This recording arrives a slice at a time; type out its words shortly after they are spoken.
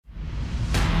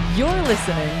You're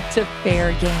listening to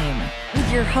Fair Game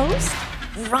with your host,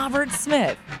 Robert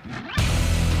Smith.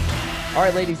 All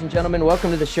right, ladies and gentlemen,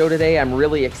 welcome to the show today. I'm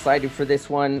really excited for this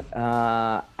one.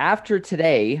 After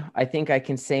today, I think I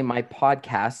can say my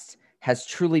podcast has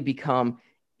truly become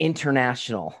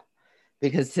international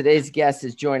because today's guest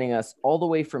is joining us all the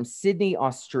way from Sydney,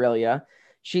 Australia.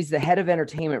 She's the head of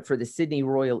entertainment for the Sydney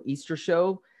Royal Easter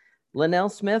Show.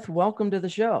 Lynelle Smith, welcome to the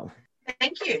show.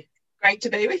 Thank you. Great to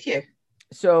be with you.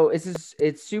 So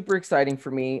it's super exciting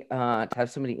for me to have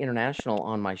somebody international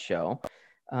on my show.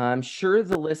 I'm sure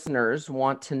the listeners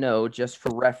want to know, just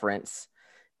for reference,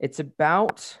 it's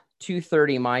about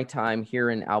 2:30 my time here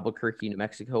in Albuquerque, New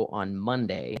Mexico on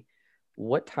Monday.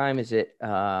 What time is it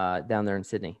down there in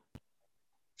Sydney?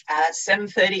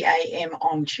 7:30 a.m.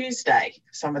 on Tuesday,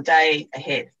 so I'm a day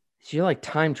ahead. So you're like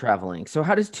time traveling. So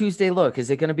how does Tuesday look? Is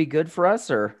it going to be good for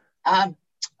us or?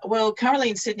 Well,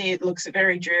 currently in Sydney, it looks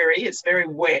very dreary. It's very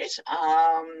wet.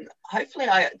 Hopefully,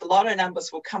 the lotto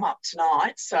numbers will come up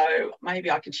tonight, so maybe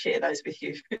I can share those with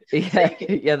you.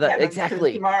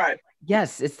 Exactly. Tomorrow.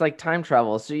 Yes, it's like time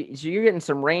travel. So you're getting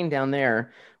some rain down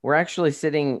there. We're actually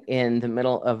sitting in the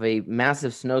middle of a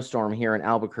massive snowstorm here in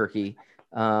Albuquerque.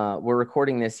 We're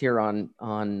recording this here on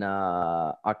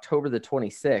October the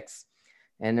 26th,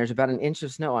 and there's about an inch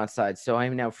of snow outside. So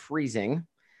I'm now freezing.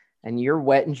 And you're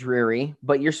wet and dreary,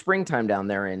 but you're springtime down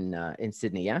there in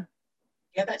Sydney, yeah?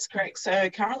 Yeah, that's correct. So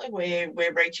currently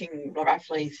we're reaching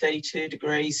roughly 32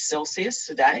 degrees Celsius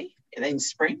today in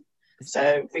spring.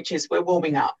 So we're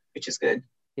warming up, which is good.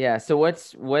 Yeah. So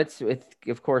what's with,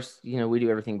 of course, we do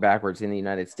everything backwards in the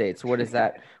United States. What does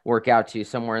that work out to?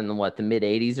 Somewhere in the the mid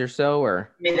 80s or so,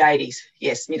 or mid 80s?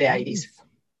 Yes, mid 80s.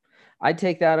 I'd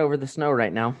take that over the snow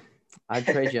right now. I'd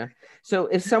trade you. So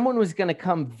if someone was going to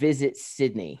come visit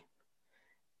Sydney,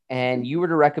 and you were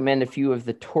to recommend a few of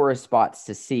the tourist spots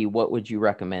to see, what would you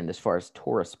recommend as far as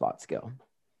tourist spots go?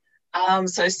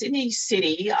 So Sydney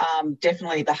City,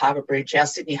 definitely the Harbour Bridge. Our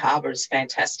Sydney Harbour is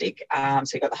fantastic. So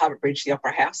you've got the Harbour Bridge, the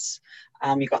Opera House,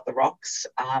 you've got the Rocks.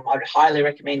 I would highly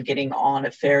recommend getting on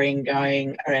a ferry and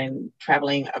going and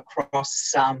travelling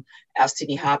across our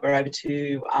Sydney Harbour over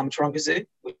to Taronga Zoo,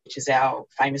 which is our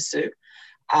famous zoo.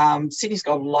 Sydney's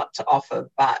got a lot to offer,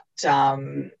 but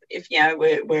if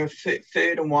we're a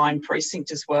food and wine precinct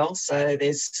as well, so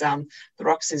there's the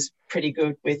Rocks is pretty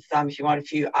good with if you want a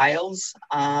few ales,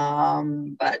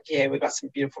 but yeah, we've got some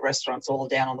beautiful restaurants all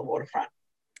down on the waterfront.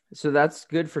 So that's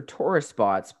good for tourist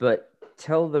spots, but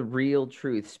tell the real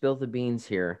truth, spill the beans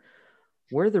here.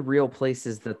 Where are the real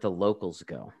places that the locals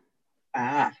go?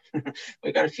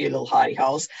 We've got a few little hidey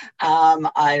holes.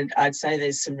 I'd say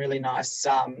there's some really nice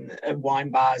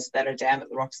wine bars that are down at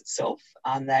the Rocks itself.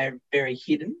 They're very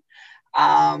hidden.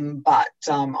 But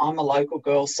I'm a local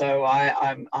girl, so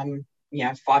I'm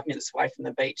 5 minutes away from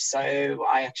the beach. So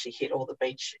I actually hit all the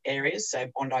beach areas. So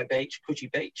Bondi Beach,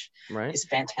 Coogee Beach is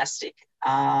fantastic.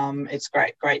 It's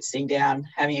great sitting down,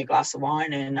 having a glass of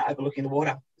wine and overlooking the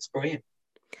water. It's brilliant.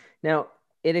 Now,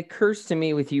 it occurs to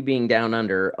me, with you being down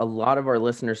under, a lot of our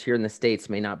listeners here in the States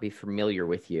may not be familiar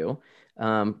with you.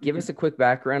 Give us a quick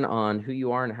background on who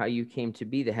you are and how you came to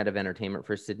be the head of entertainment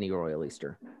for Sydney Royal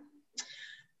Easter.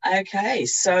 Okay,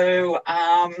 so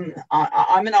I'm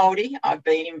an oldie. I've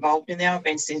been involved in the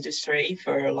events industry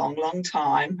for a long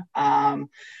time.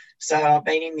 So I've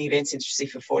been in the events industry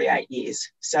for 48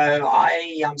 years. So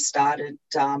I started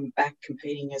back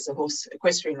competing as a horse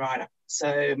equestrian rider.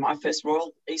 So my first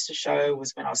Royal Easter Show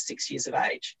was when I was 6 years of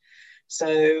age.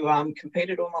 So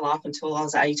competed all my life until I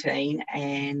was 18,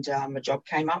 and a job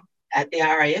came up at the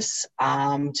RAS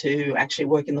to actually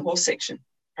work in the horse section,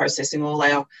 processing all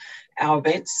our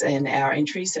events and our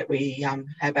entries that we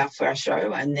have out for our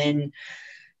show, and then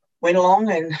went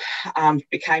along and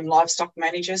became livestock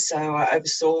manager. So I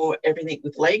oversaw everything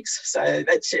with legs. So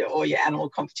that's all your animal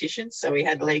competitions. So we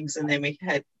had legs and then we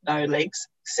had no legs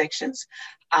sections.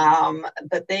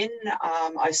 But then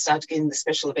I started getting the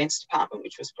special events department,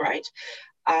 which was great.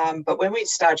 But when we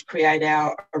started to create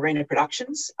our arena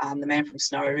productions, the Man from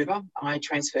Snowy River, I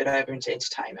transferred over into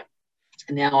entertainment.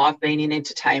 And now I've been in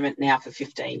entertainment now for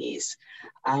 15 years,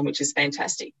 which is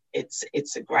fantastic. It's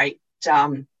a great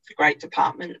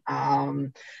department,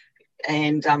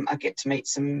 and I get to meet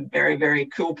some very, very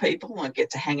cool people. I get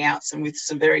to hang out with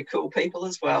some very cool people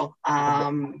as well.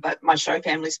 But my show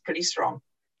family is pretty strong.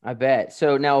 I bet.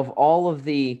 So now, of all of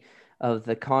the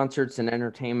concerts and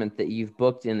entertainment that you've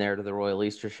booked in there to the Royal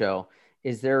Easter Show,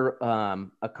 is there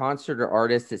a concert or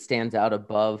artist that stands out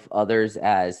above others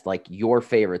as like your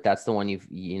favorite? That's the one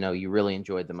you really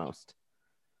enjoyed the most.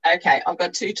 Okay, I've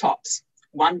got two tops.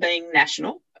 One being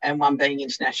national, and one being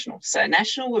international. So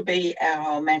national would be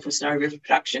our Man from Snowy River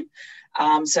production.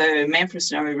 So Man from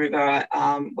Snowy River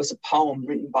was a poem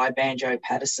written by Banjo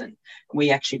Patterson.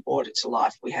 We actually brought it to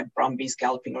life. We had brumbies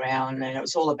galloping around, and it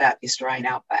was all about the Australian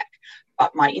outback.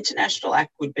 But my international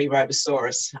act would be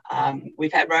Robosaurus.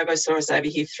 We've had Robosaurus over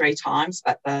here 3 times,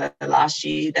 but the last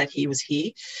year that he was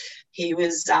here, he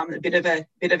was a bit of a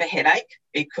headache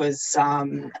because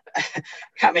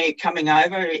coming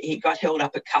over, he got held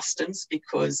up at customs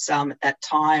because at that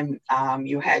time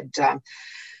you had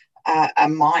a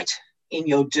mite in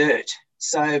your dirt.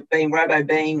 So Robo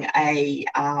being a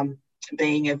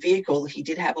vehicle, he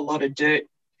did have a lot of dirt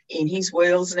in his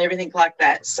wheels and everything like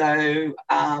that. So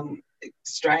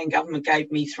Australian government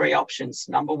gave me 3 options.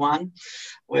 Number 1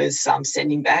 was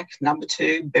send him back. Number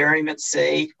 2, bury him at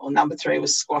sea. Or number 3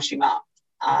 was squash him up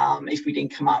if we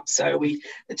didn't come up. So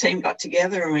the team got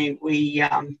together and we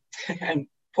and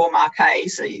poor Mark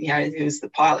Hayes, he was the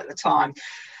pilot at the time.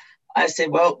 I said,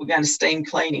 well, we're going to steam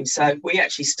clean him. So we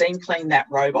actually steam cleaned that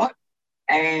robot.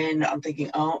 And I'm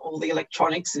thinking, all the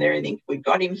electronics and everything. We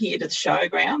got him here to the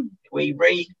showground. We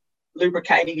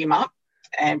re-lubricated him up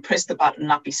and pressed the button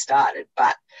and up he started.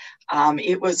 But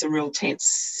it was a real tense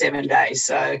 7 days.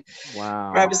 So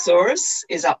wow. Robosaurus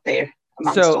is up there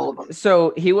amongst all of them.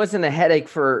 So he wasn't a headache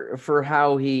for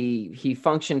how he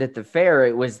functioned at the fair.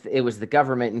 It was the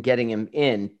government and getting him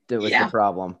in that was the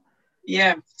problem.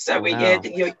 Yeah. So wow.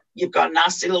 You've got a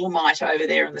nasty little mite over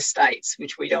there in the States,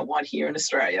 which we don't want here in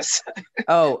Australia. So.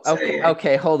 Okay.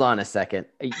 Okay. Hold on a second.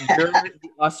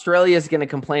 Australia is going to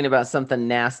complain about something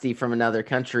nasty from another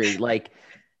country. Like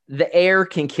the air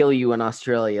can kill you in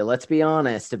Australia. Let's be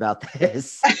honest about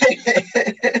this.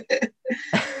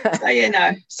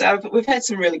 So we've had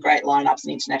some really great lineups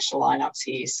and international lineups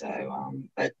here. So,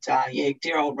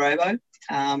 dear old Robo,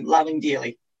 love him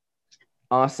dearly.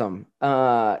 Awesome.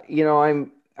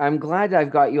 I'm glad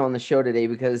I've got you on the show today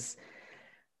because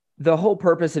the whole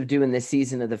purpose of doing this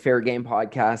season of the Fair Game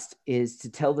podcast is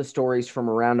to tell the stories from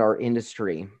around our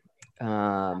industry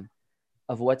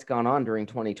of what's gone on during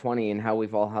 2020 and how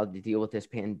we've all had to deal with this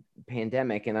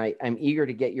pandemic. And I'm eager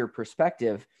to get your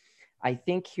perspective. I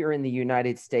think here in the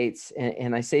United States,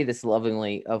 and I say this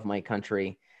lovingly of my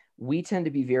country, we tend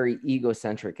to be very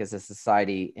egocentric as a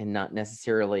society and not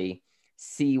necessarily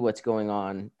see what's going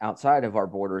on outside of our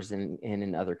borders and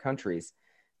in other countries.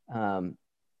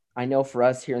 I know for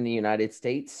us here in the United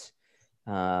States,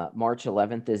 March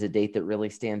 11th is a date that really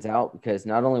stands out because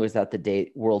not only was that the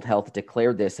date World Health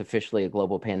declared this officially a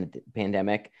global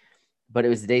pandemic, but it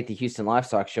was the date the Houston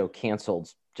Livestock Show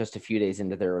canceled just a few days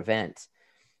into their event.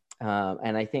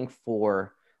 And I think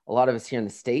for a lot of us here in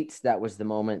the States, that was the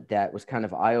moment that was kind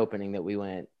of eye-opening that we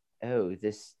went, oh,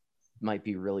 this might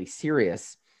be really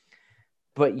serious.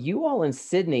 But you all in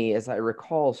Sydney, as I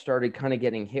recall, started kind of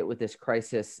getting hit with this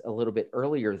crisis a little bit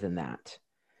earlier than that.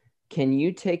 Can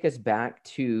you take us back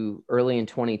to early in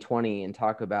 2020 and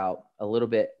talk about a little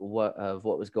bit of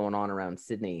what was going on around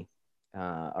Sydney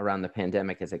around the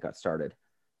pandemic as it got started?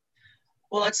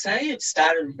 Well, I'd say it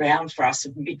started around for us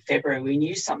in mid-February. We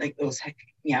knew something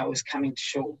that was coming to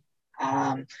shore.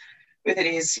 With it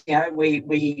is,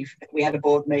 we had a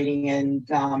board meeting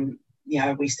and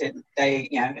we said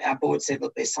our board said,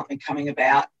 look, there's something coming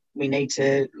about. We need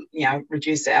to,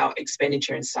 reduce our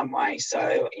expenditure in some way.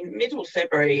 So in middle of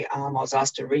February, I was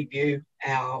asked to review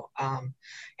our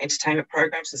entertainment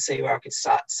programs to see where I could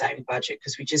start saving budget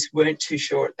because we just weren't too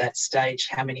sure at that stage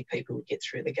how many people would get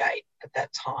through the gate at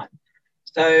that time.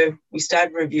 So we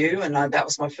started review, and that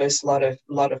was my first lot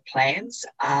of plans,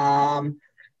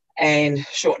 and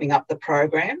shortening up the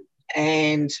program.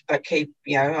 But keep,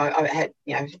 I had,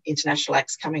 international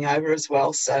acts coming over as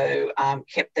well. So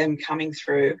kept them coming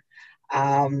through.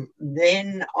 Then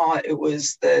it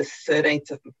was the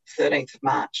 13th of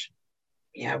March.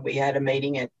 We had a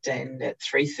meeting at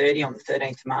 3:30 on the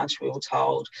 13th of March. We were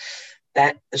told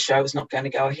that the show was not going to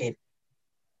go ahead.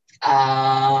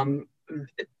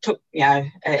 It took,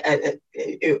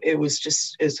 it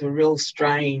was a real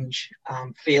strange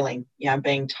feeling,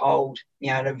 being told,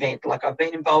 an event like I've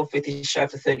been involved with this show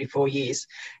for 34 years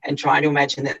and trying to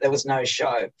imagine that there was no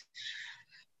show.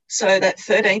 So that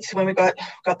 13th, when we got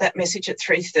that message at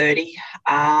 3:30,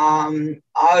 I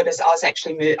was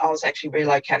actually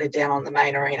relocated down on the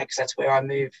main arena because that's where I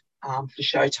moved for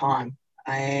showtime.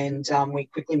 And we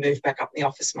quickly moved back up in the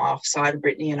office, my office side,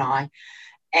 Brittany and I.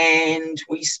 And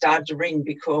we started to ring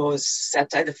because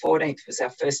Saturday the 14th was our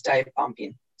first day of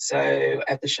bumping. So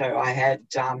at the show, I had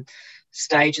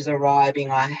stages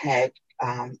arriving. I had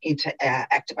into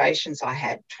activations. I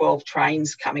had 12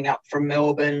 trains coming up from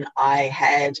Melbourne. I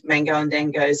had Mango and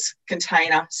Dango's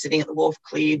container sitting at the wharf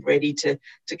cleared, ready to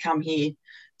come here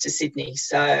to Sydney,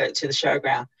 so to the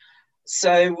showground.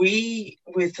 So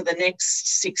for the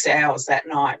next 6 hours that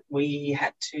night, we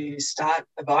had to start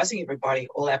advising everybody,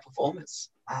 all our performers,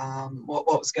 what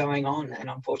was going on, and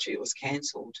unfortunately it was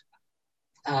cancelled.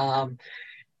 But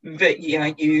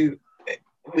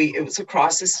it was a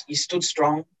crisis. You stood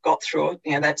strong, got through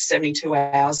it. That 72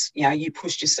 hours, you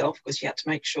pushed yourself because you had to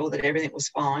make sure that everything was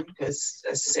fine, because,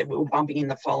 as I said, we were bumping in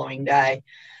the following day.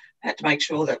 I had to make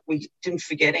sure that we didn't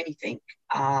forget anything.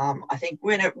 I think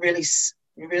when it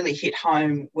really hit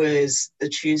home was the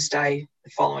Tuesday the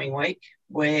following week,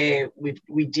 where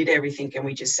we did everything and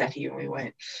we just sat here and we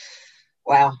went,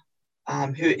 wow,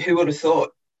 who would have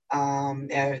thought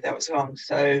that was wrong?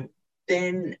 So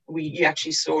then you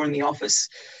actually saw in the office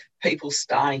people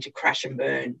starting to crash and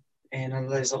burn,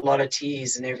 and there's a lot of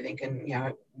tears and everything. And,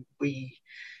 and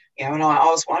I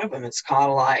was one of them. It's kind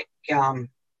of like,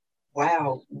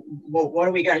 wow, what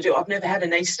are we going to do? I've never had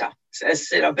an Easter. So, as I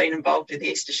said, I've been involved with the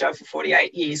Easter show for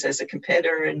 48 years as a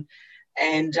competitor,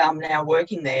 and now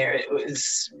working there. It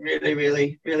was really,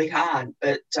 really, really hard.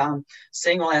 But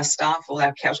seeing all our staff, all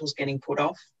our casuals getting put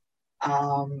off,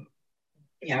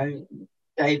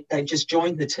 they just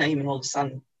joined the team, and all of a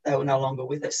sudden they were no longer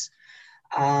with us.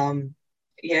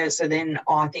 So then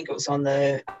I think it was on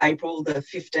the April the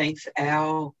 15th,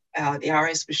 the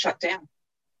RS was shut down.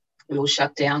 We were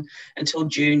shut down until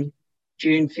June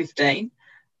 15.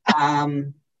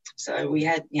 So we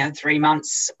had 3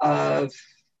 months of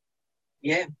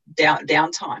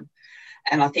downtime,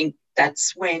 and I think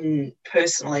that's when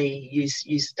personally you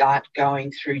start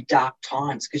going through dark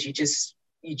times, because you just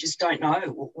don't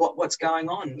know what's going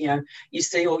on. You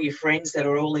see all your friends that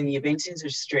are all in the events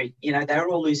industry, they're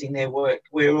all losing their work.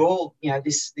 We're all,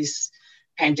 this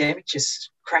pandemic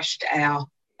just crashed our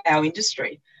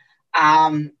industry.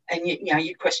 And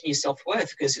you question your self-worth,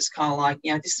 because it's kind of like,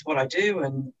 this is what I do,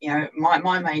 and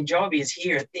my main job is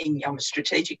here at Thing. I'm a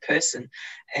strategic person,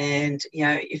 and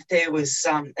if there was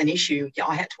an issue,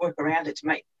 I had to work around it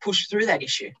to push through that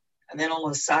issue. And then all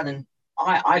of a sudden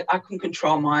I couldn't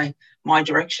control my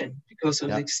direction, because it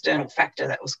was an external factor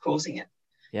that was causing it.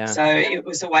 So it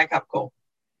was a wake-up call.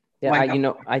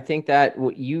 I think that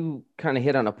what you kind of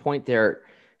hit on a point there.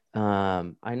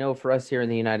 I know for us here in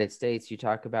the United States, you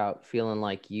talk about feeling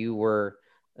like you were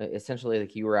essentially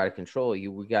like you were out of control.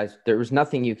 You guys, there was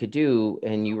nothing you could do,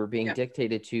 and you were being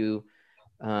dictated to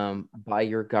by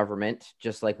your government,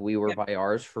 just like we were by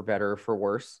ours, for better or for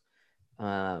worse.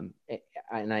 And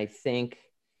I think,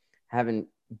 having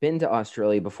been to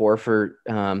Australia before, for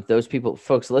those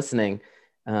folks listening,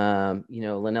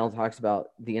 Linnell talks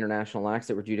about the international acts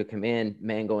that were due to come in.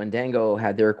 Mango and Dango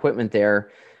had their equipment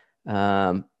there.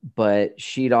 But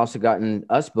she'd also gotten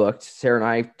us booked, Sarah and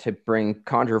I, to bring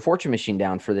Conjure Fortune Machine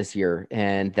down for this year.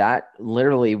 And that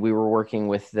literally, we were working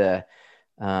with the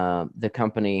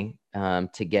company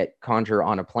to get Conjure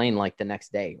on a plane like the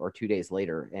next day or 2 days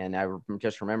later. And I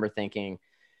just remember thinking,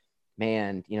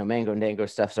 man, Mango and Dango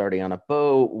stuff's already on a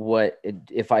boat. What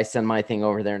if I send my thing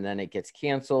over there and then it gets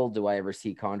canceled? Do I ever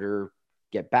see Conjure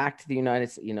get back to the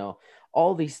United States?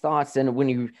 All these thoughts. And when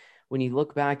you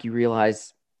look back, you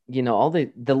realize, all the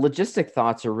logistic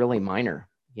thoughts are really minor,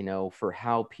 for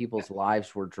how people's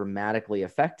lives were dramatically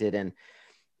affected. And,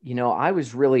 I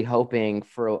was really hoping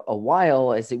for a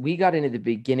while, as we got into the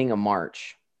beginning of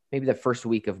March, maybe the first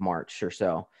week of March or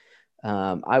so,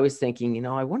 I was thinking,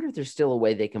 I wonder if there's still a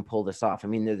way they can pull this off. I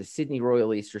mean, they're the Sydney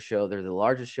Royal Easter Show. They're the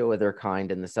largest show of their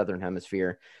kind in the Southern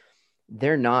Hemisphere.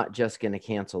 They're not just going to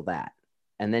cancel that.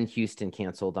 And then Houston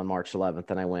canceled on March 11th.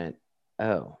 And I went,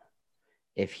 oh,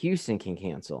 if Houston can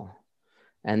cancel.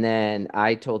 And then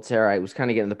I told Sarah, I was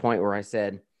kind of getting to the point where I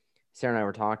said, Sarah and I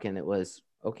were talking, it was,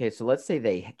 okay, so let's say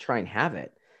they try and have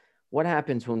it. What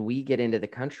happens when we get into the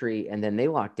country and then they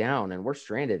lock down and we're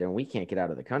stranded and we can't get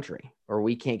out of the country, or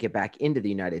we can't get back into the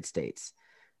United States?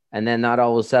 And then that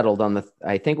all was settled on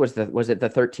I think was it the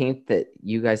 13th that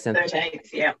you guys sent? 13th,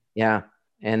 yeah. Yeah.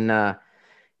 And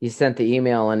you sent the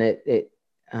email, and it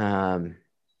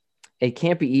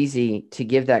can't be easy to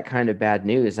give that kind of bad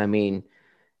news. I mean,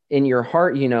 in your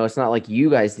heart, it's not like you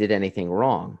guys did anything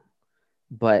wrong,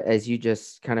 but as you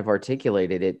just kind of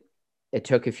articulated it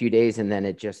took a few days, and then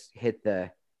it just hit the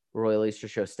Royal Easter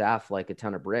Show staff like a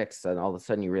ton of bricks. And all of a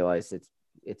sudden you realize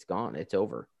it's gone. It's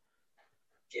over.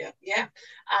 Yeah.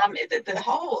 The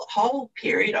whole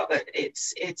period of it,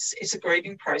 it's a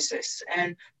grieving process,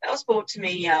 and that was brought to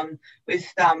me with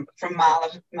from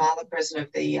Marla, president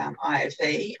of the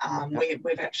IFE.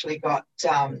 We've actually got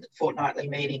fortnightly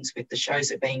meetings with the shows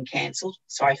that are being cancelled.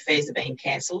 Sorry, fairs are being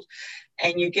cancelled,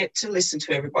 and you get to listen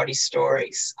to everybody's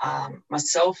stories.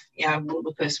 Myself, one of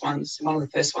the first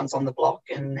ones on the block,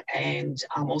 and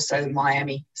also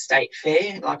Miami State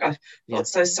Fair. Like, I felt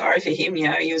so sorry for him.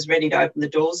 He was ready to open the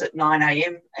doors at 9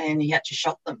 a.m. and he had to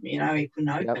shut them. He couldn't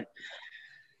open.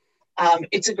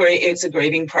 It's a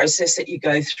grieving process that you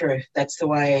go through. That's the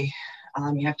way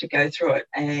you have to go through it.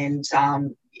 And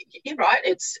you're right.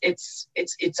 It's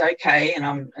okay.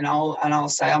 And I'll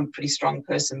say I'm a pretty strong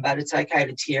person, but it's okay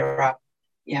to tear up.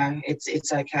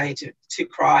 It's okay to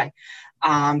cry,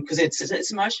 because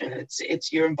it's emotion.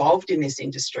 It's you're involved in this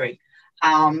industry,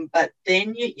 but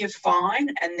then you're fine,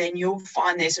 and then you'll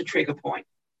find there's a trigger point.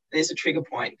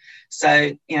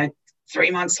 So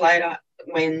 3 months later,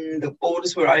 when the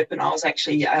borders were open, I was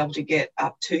actually able to get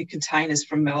up 2 containers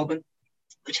from Melbourne,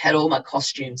 which had all my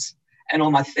costumes and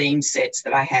all my theme sets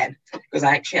that I had, because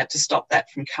I actually had to stop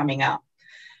that from coming up.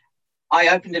 I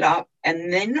opened it up,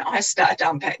 and then I started to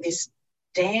unpack this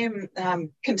damn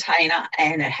container,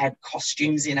 and it had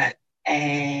costumes in it,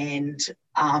 and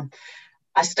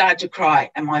I started to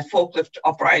cry, and my forklift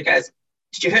operator goes,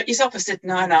 "Did you hurt yourself?" I said,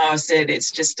 no, I said,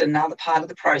 it's just another part of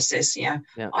the process.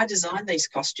 I designed these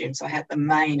costumes. I had them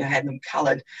made, I had them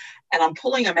coloured, and I'm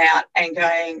pulling them out and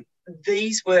going,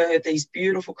 these were these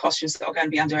beautiful costumes that are going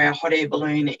to be under our hot air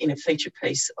balloon in a feature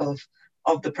piece of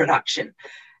the production.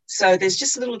 So there's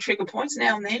just little trigger points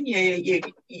now and then.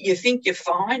 You think you're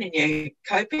fine and you're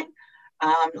coping.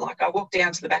 Like, I walked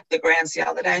down to the back of the grounds the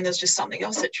other day, and there's just something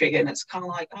else that triggered, and it's kind of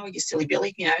like, oh, you silly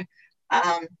Billy,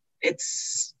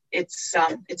 it's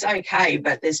okay,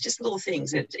 but there's just little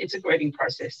things. It's a grieving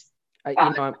process.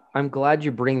 I'm glad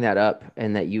you bring that up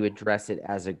and that you address it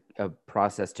as a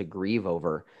process to grieve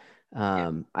over.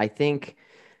 I think,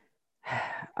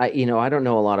 I don't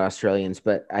know a lot of Australians,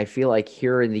 but I feel like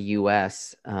here in the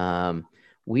US,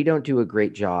 we don't do a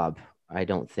great job, I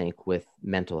don't think, with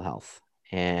mental health.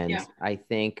 And I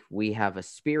think we have a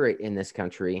spirit in this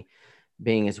country,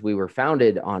 being as we were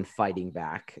founded on fighting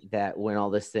back, that when all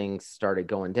this thing started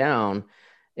going down,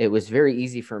 it was very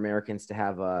easy for Americans to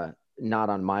have a not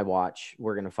on my watch,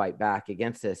 we're going to fight back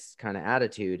against this kind of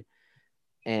attitude.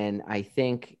 And I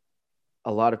think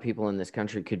a lot of people in this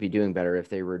country could be doing better if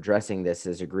they were addressing this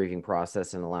as a grieving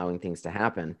process and allowing things to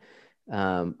happen.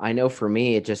 I know for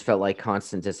me, it just felt like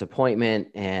constant disappointment.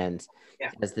 And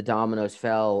as the dominoes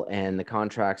fell and the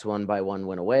contracts one by one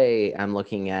went away, I'm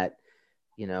looking at,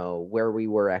 where we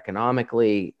were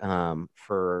economically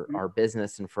for our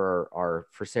business and for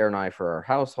Sarah and I, for our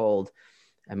household.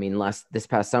 I mean, this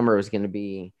past summer was going to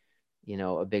be,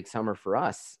 a big summer for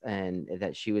us, and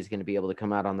that she was going to be able to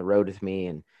come out on the road with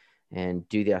me and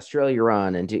do the Australia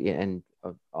run and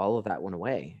all of that went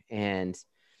away. And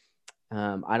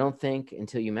I don't think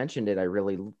until you mentioned it, I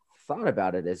really thought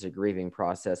about it as a grieving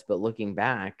process, but looking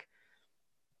back,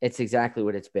 it's exactly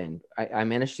what it's been. I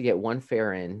managed to get one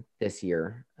fair in this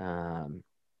year.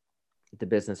 The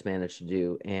business managed to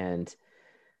do. And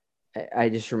I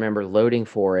just remember loading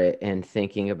for it and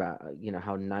thinking about,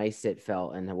 how nice it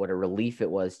felt and what a relief it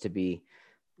was to be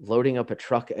loading up a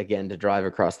truck again to drive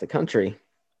across the country.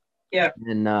 Yeah.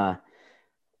 And I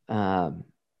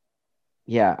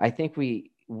think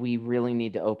we really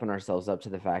need to open ourselves up to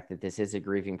the fact that this is a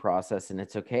grieving process, and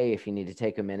it's okay if you need to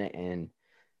take a minute and,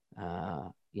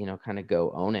 kind of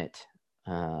go own it.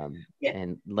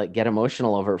 And get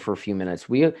emotional over it for a few minutes.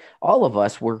 All of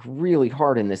us work really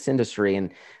hard in this industry.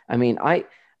 And I mean,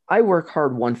 I work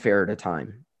hard one fair at a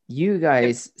time. You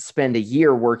guys spend a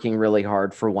year working really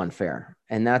hard for one fair.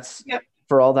 And that's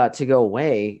for all that to go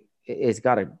away, it's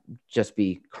got to just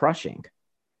be crushing.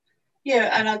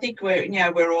 Yeah. And I think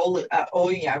we're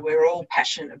all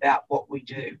passionate about what we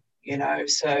do,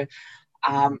 so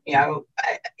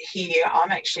here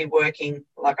I'm actually working,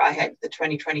 like I had the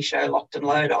 2020 show Locked and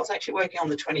Load. I was actually working on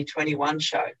the 2021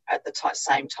 show at the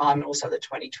same time, and also the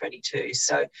 2022.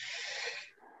 So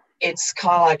it's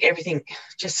kind of like everything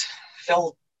just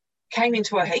came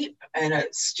into a heap, and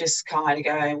it's just kind of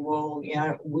going, well,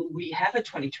 will we have a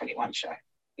 2021 show?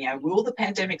 Will the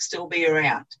pandemic still be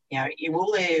around?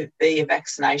 Will there be a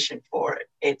vaccination for it?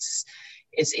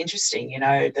 It's interesting,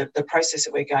 the process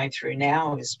that we're going through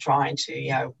now is trying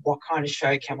to, what kind of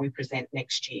show can we present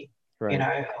next year?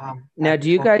 Right. Now, do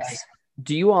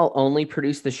you all only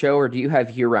produce the show, or do you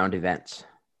have year-round events?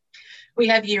 We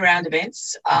have year-round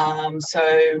events.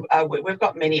 We've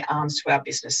got many arms to our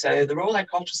business. So the Royal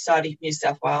Agricultural Society of New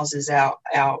South Wales is our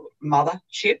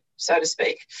mothership, so to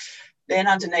speak. Then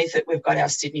underneath it, we've got our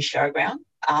Sydney Showground.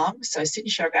 So Sydney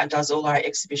Showground does all our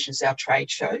exhibitions, our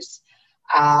trade shows.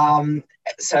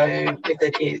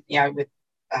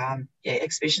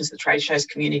 Exhibitions, the trade shows,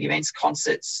 community events,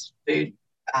 concerts, food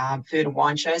and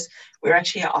wine shows. We're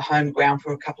actually a home ground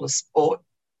for a couple of sports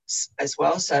as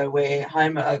well. So we're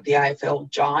home of the AFL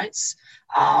Giants.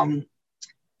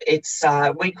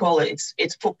 We call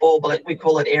it's football, but we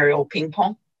call it aerial ping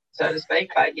pong, so to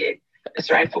speak. But yeah,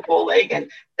 Australian Football League, and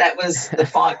that was the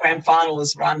grand final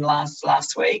was run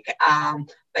last week.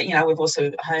 But we've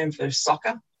also home for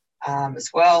soccer as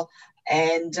well,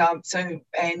 and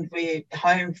we're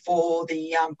home for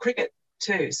the cricket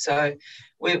too. So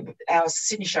our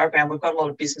Sydney Showground, we've got a lot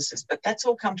of businesses, but that's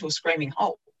all come to a screaming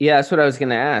halt. Yeah, that's what I was going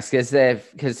to ask. Is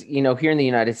that because here in the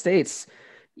United States,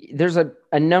 there's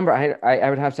a number. I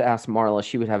would have to ask Marla;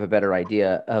 she would have a better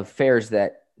idea of fairs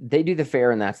that they do the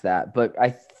fair, and that's that. But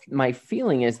my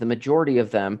feeling is the majority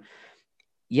of them,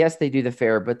 yes, they do the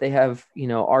fair, but they have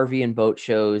RV and boat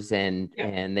shows, and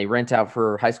they rent out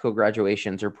for high school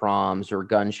graduations or proms or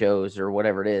gun shows or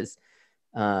whatever it is.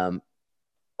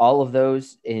 All of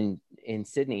those in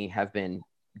Sydney have been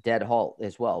dead halt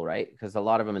as well, right? Because a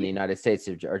lot of them in the United States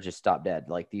are just stopped dead.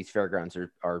 Like these fairgrounds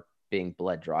are being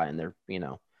bled dry, and they're they're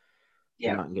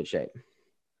not in good shape.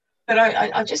 But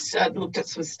I just looked at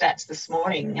some stats this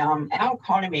morning. Our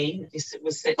economy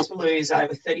was set to lose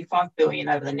over $35 billion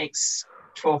over the next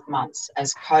 12 months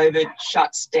as COVID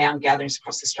shuts down gatherings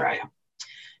across Australia.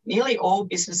 Nearly all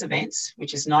business events,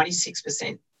 which is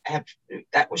 96%,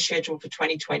 that was scheduled for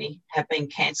 2020, have been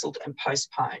cancelled and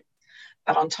postponed.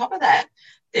 But on top of that,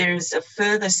 there's a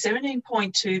further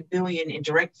 $17.2 billion in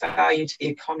direct value to the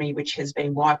economy, which has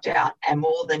been wiped out, and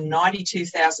more than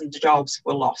 92,000 jobs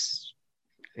were lost.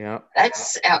 Yeah,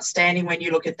 that's outstanding when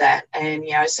you look at that. And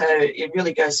so it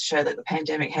really goes to show that the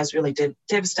pandemic has really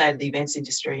devastated the events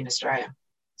industry in Australia.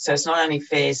 So it's not only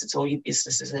fairs, it's all your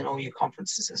businesses and all your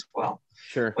conferences as well.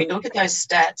 Sure. When you look at those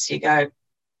stats, you go,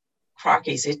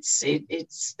 crikeys,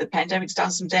 it's the pandemic's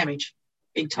done some damage,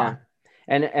 big time.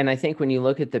 Yeah. And I think when you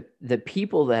look at the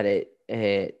people that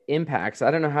it impacts,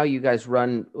 I don't know how you guys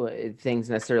run things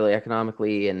necessarily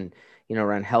economically and,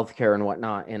 around healthcare and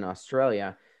whatnot in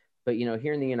Australia. But,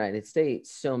 here in the United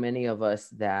States, so many of us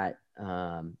that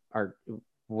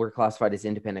we're classified as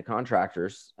independent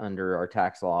contractors under our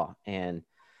tax law. And,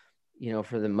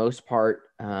 for the most part,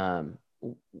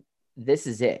 this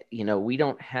is it. We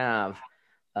don't have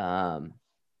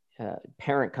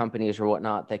parent companies or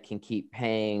whatnot that can keep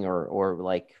paying or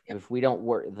like, yep. If we don't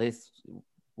work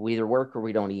we either work or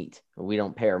we don't eat, or we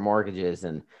don't pay our mortgages.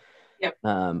 And yep.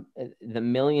 The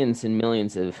millions and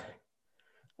millions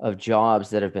of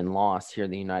jobs that have been lost here in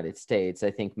the United States,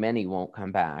 I think many won't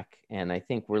come back. And I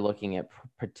think we're looking at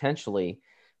potentially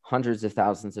hundreds of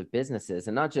thousands of businesses,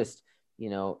 and not just,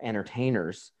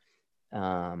 entertainers,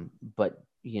 but,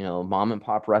 mom and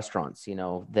pop restaurants,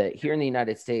 that here in the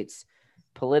United States,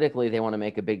 politically, they want to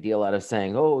make a big deal out of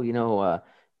saying,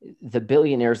 the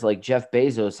billionaires like Jeff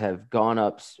Bezos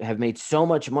have made so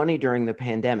much money during the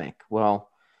pandemic. Well,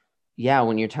 yeah,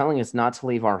 when you're telling us not to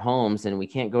leave our homes and we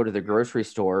can't go to the grocery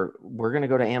store, we're going to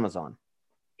go to Amazon.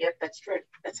 Yep, that's true.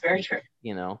 That's very true.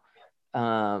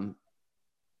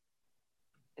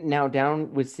 Now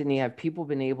down with Sydney, have people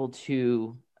been able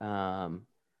to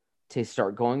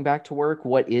start going back to work?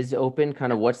 What is open?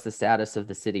 Kind of what's the status of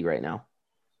the city right now?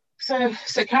 So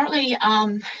currently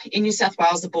in New South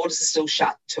Wales, the borders are still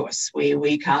shut to us.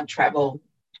 We can't travel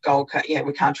Gold Coast. Yeah,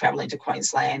 we can't travel into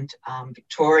Queensland.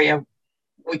 Victoria,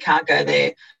 we can't go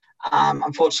there.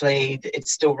 Unfortunately,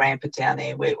 it's still rampant down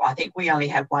there. I think we only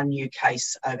have one new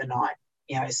case overnight.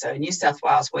 So New South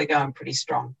Wales, we're going pretty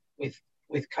strong with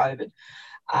COVID.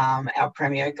 Our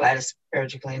Premier, Gladys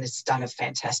Berejiklian, has done a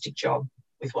fantastic job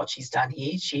with what she's done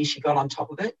here. She got on top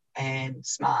of it and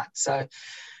smart. So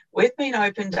we've been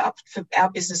opened up. Our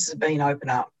businesses have been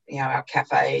opened up, our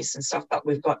cafes and stuff, but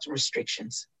we've got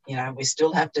restrictions. We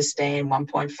still have to stand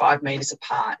 1.5 metres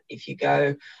apart. If you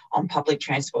go on public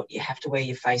transport, you have to wear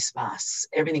your face masks.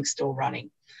 Everything's still running.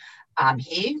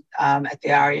 Here at the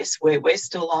RES, we're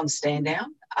still on stand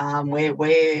down. We're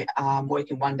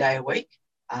working 1 day a week.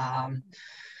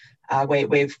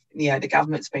 The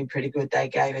government's been pretty good. They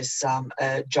gave us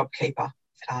a JobKeeper,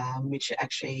 which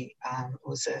actually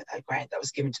was a grant that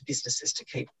was given to businesses to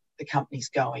keep the companies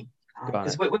going,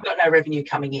 because we've got no revenue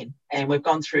coming in, and we've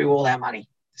gone through all our money.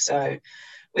 So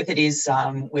with it is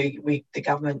the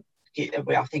government,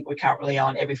 I think we're currently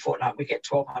on every fortnight we get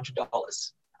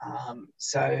 $1,200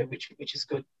 So which is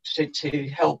good to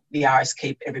help the RS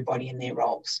keep everybody in their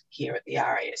roles here at the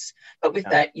RAS. But with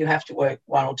that, you have to work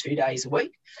 1 or 2 days a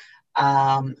week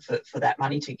for that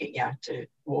money to get to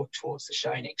walk towards the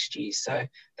show next year. So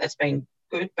that's been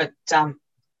good. But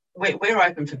we're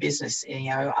open for business.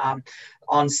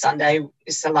 On Sunday,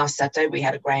 it's the last Saturday, we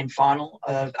had a grand final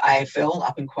of AFL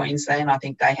up in Queensland. I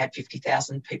think they had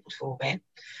 50,000 people to the event.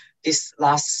 This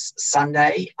last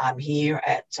Sunday, I'm here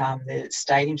at the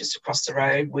stadium just across the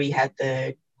road. We had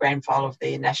the grand final of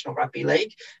the National Rugby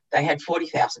League. They had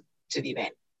 40,000 to the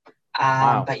event.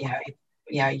 Wow. But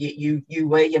you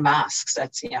wear your masks.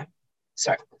 That's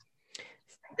so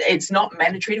it's not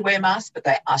mandatory to wear masks, but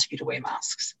they ask you to wear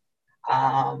masks.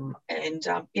 So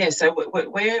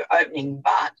we're opening,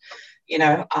 but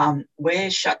we're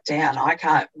shut down.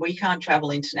 We can't travel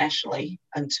internationally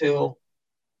until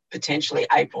potentially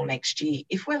April next year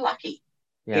if we're lucky.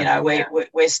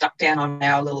 We're stuck down on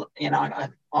our little,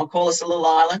 I'll call us a little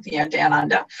island, down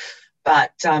under.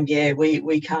 But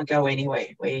we can't go anywhere.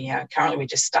 Currently we're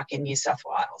just stuck in New South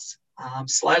Wales.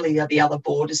 Slowly the other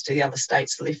borders to the other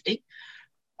states are lifting.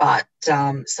 But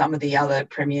some of the other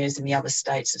premiers in the other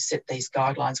states have set these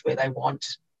guidelines where they want,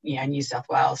 New South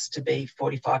Wales to be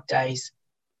 45 days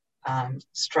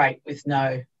straight with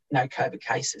no COVID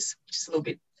cases, which is a little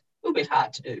bit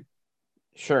hard to do.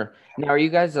 Sure. Now, are you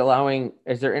guys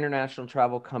is there international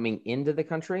travel coming into the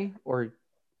country or?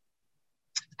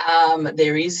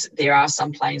 There are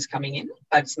some planes coming in,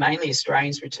 but it's mainly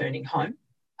Australians returning home.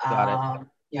 Got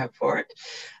it. For it.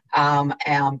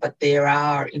 But there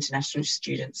are international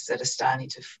students that are starting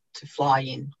to fly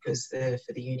in because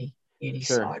for the uni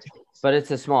sure. side. But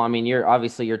it's a small. I mean,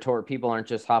 your tour people aren't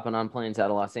just hopping on planes out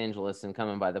of Los Angeles and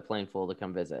coming by the plane full to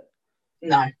come visit.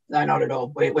 No, not at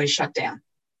all. We're shut down.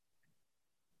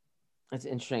 That's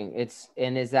interesting. Is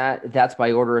that's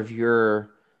by order of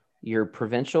your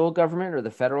provincial government or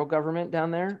the federal government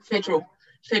down there? Federal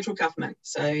government.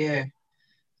 So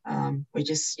we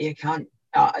just can't.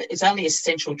 It's only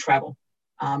essential travel,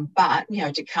 but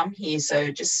to come here.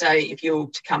 So just say if you're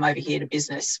to come over here to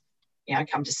business,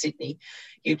 come to Sydney,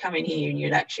 you'd come in here and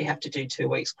you'd actually have to do 2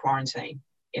 weeks quarantine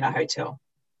in a hotel.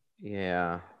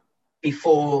 Yeah.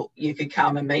 Before you could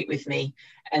come and meet with me,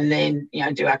 and then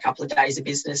do a couple of days of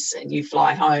business, and you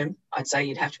fly home. I'd say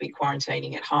you'd have to be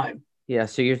quarantining at home. Yeah.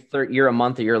 So you're a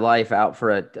month of your life out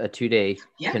for a 2-day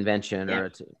convention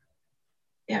or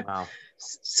yeah. Wow.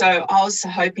 So I was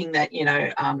hoping that,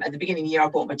 at the beginning of the year, I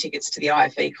bought my tickets to the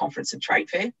IFE Conference and Trade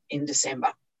Fair in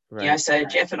December. Right. So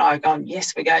Jeff and I have gone,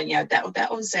 yes, we're going,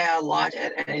 that was our light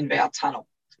at the end of our tunnel,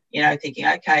 thinking,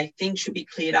 okay, things should be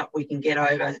cleared up. We can get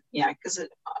over, because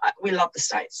we love the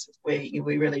States. We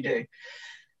really do.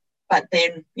 But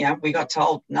then, we got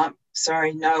told, no,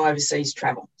 sorry, no overseas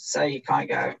travel. So you kind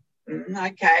of go,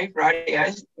 okay,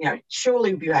 right,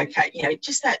 surely we'll be okay.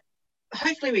 Just that.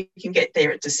 Hopefully we can get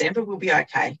there at December. We'll be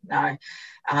okay. No,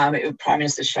 Prime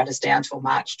Minister shut us down till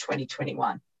March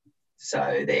 2021.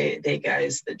 So there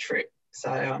goes the trip.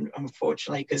 So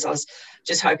unfortunately, because I was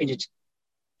just hoping to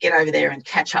get over there and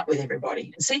catch up with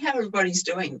everybody and see how everybody's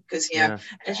doing. Because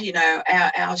as you know,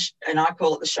 our and I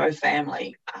call it the show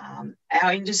family.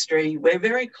 Our industry, we're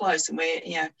very close, and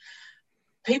we're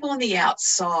people on the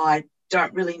outside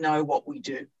don't really know what we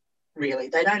do. Really,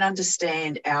 they don't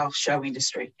understand our show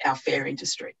industry, our fair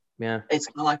industry. Yeah, it's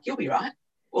kind of like, you'll be right.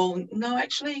 Well, no,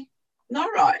 actually, not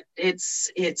right.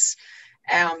 It's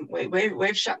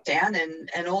we've shut down,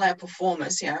 and all our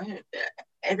performers,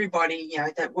 everybody,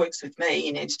 that works with me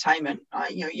in entertainment,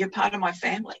 you're part of my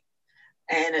family,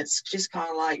 and it's just kind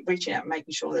of like reaching out, and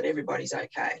making sure that everybody's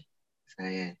okay. So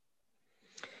yeah.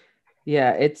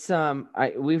 Yeah, it's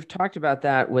we've talked about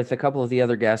that with a couple of the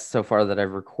other guests so far that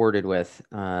I've recorded with,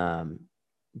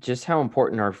 just how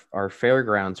important our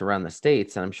fairgrounds around the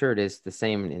States, and I'm sure it is the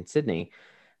same in Sydney,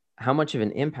 how much of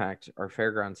an impact our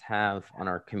fairgrounds have on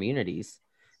our communities.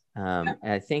 And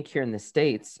I think here in the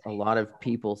States, a lot of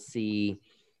people see,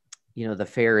 the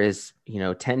fair is,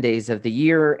 10 days of the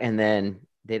year, and then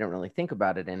they don't really think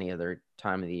about it any other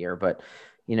time of the year. But,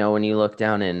 when you look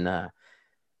down in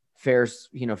fairs,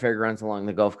 fairgrounds along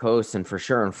the Gulf Coast, and for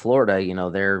sure in Florida,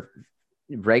 they're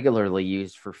regularly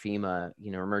used for FEMA,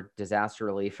 disaster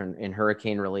relief and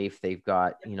hurricane relief. They've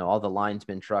got, all the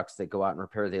linesman trucks that go out and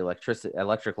repair the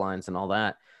electric lines and all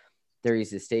that. They're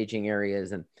used as staging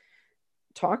areas. And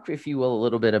talk, if you will, a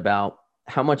little bit about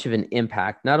how much of an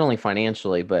impact, not only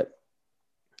financially, but,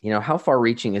 how far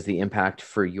reaching is the impact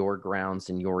for your grounds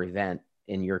and your event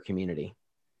in your community?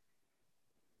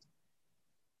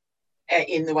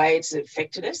 In the way it's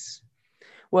affected us?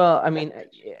 Well, I mean,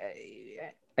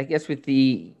 I guess with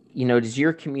the, does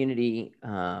your community,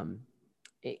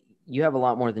 you have a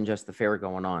lot more than just the fair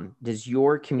going on. Does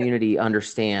your community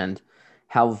understand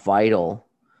how vital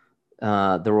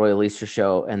the Royal Easter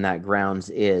Show and that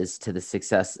grounds is to the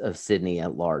success of Sydney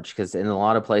at large? Because in a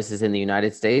lot of places in the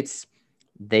United States,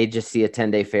 they just see a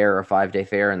 10-day fair or a 5-day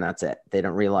fair and that's it. They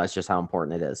don't realize just how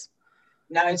important it is.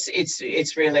 No,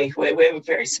 it's really, we're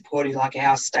very supportive. Like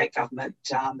our state government,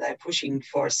 they're pushing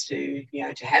for us to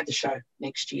have the show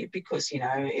next year because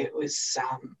it was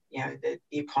the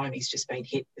economy's just been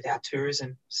hit with our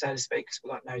tourism, so to speak, because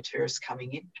we've got no tourists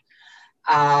coming in.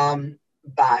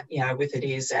 But with it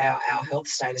is our health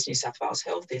status, New South Wales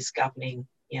Health is governing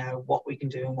what we can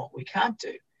do and what we can't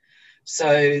do.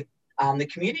 So the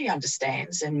community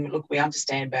understands, and look, we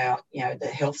understand about the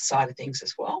health side of things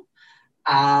as well.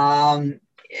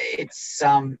 It's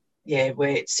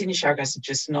where Sydney Showcase is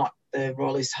just not the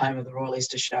Royal Easter home of the Royal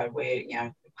Easter Show, where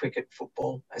cricket,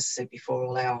 football, as I said before,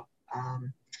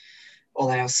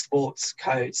 all our sports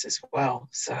codes as well.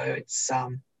 So it's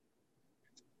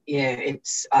I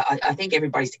think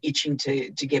everybody's itching to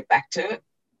get back to it,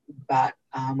 but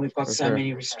we've got so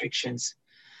many restrictions.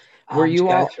 Were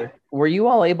you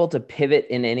all able to pivot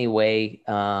in any way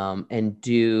and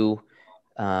do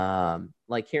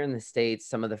like here in the States,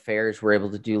 some of the fairs were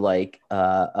able to do like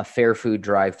a fair food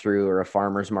drive-through or a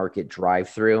farmer's market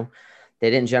drive-through. They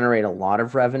didn't generate a lot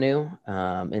of revenue.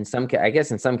 I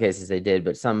guess in some cases they did,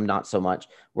 but some not so much.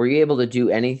 Were you able to do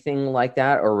anything like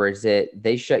that, or was it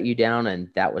they shut you down and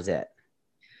that was it?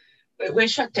 We're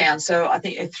shut down. So I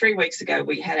think 3 weeks ago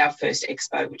we had our first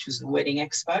expo, which was the Wedding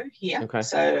Expo here. Okay.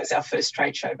 So it's our first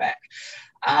trade show back.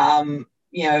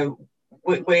 We're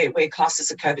classed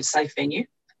as a COVID safe venue.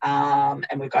 And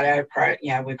we've got our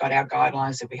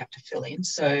guidelines that we have to fill in.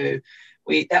 So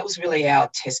that was really our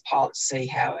test pilot to see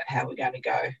how we're going to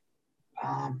go,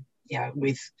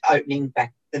 with opening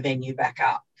back the venue back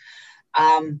up.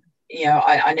 I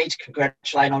need to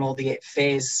congratulate on all the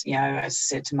fairs, as I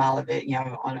said to Marla,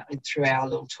 through our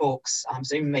little talks,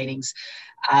 Zoom meetings,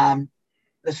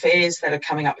 the fairs that are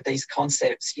coming up with these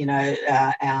concepts, and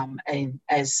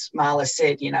as Marla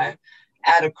said,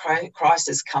 out of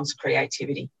crisis comes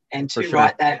creativity, and to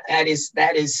write that is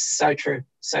so true,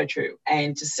 so true.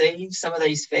 And to see some of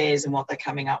these fairs and what they're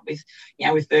coming up with,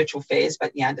 with virtual fairs,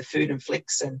 but the food and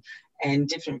flicks and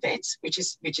different events, which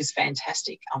is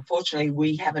fantastic. Unfortunately,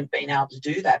 we haven't been able to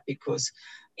do that because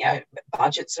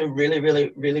budgets are really,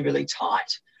 really, really, really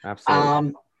tight.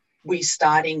 Absolutely. We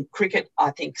starting cricket,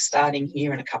 I think, starting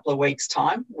here in a couple of weeks'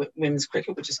 time with women's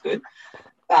cricket, which is good.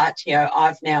 But,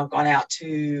 I've now gone out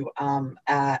to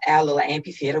our little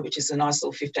amphitheatre, which is a nice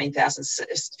little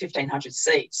 1,500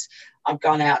 seats. I've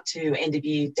gone out to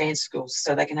end-of-year dance schools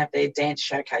so they can have their dance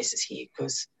showcases here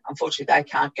because, unfortunately, they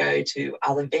can't go to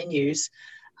other venues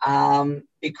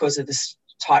because of the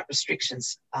tight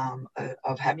restrictions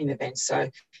of having events. So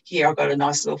here I've got a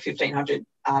nice little 1,500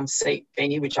 seat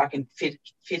venue, which I can fit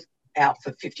out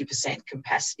for 50%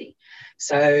 capacity.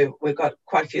 So we've got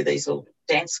quite a few of these little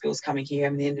dance schools coming here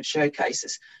and the end of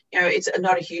showcases. It's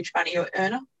not a huge money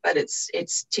earner, but it's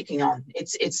ticking on.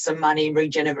 It's some money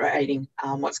regenerating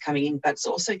what's coming in, but it's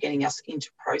also getting us into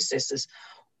processes,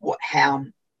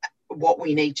 what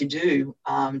we need to do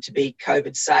to be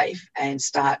COVID safe and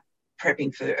start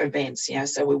prepping for events.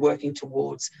 So we're working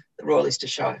towards the Royal Easter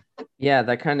Show. Yeah,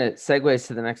 that kind of segues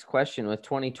to the next question. With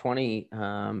 2020,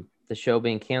 the show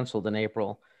being canceled in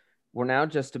April, we're now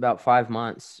just about 5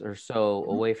 months or so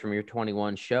away from your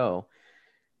 21 show.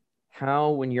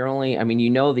 How, when you're only,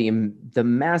 the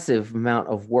massive amount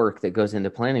of work that goes into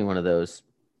planning one of those,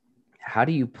 how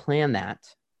do you plan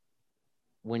that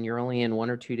when you're only in 1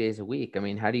 or 2 days a week?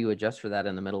 How do you adjust for that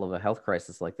in the middle of a health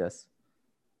crisis like this?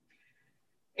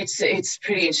 It's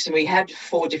pretty interesting. We had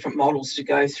 4 different models to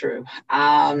go through.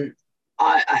 I'm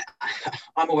a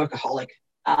workaholic.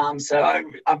 So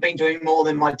I've been doing more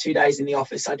than my 2 days in the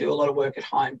office. I do a lot of work at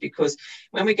home because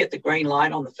when we get the green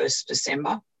light on the 1st of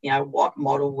December, what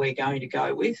model we're going to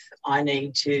go with, I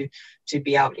need to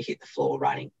be able to hit the floor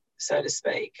running, so to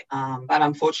speak. But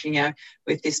unfortunately,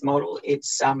 with this model,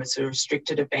 it's a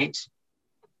restricted event.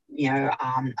 We're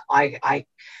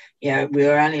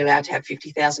only allowed to have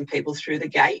 50,000 people through the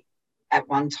gate at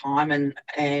one time.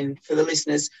 And for the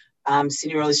listeners,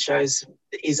 Sydney Royal Shows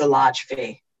is a large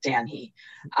fair down here.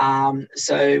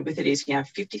 So with it is,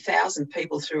 50,000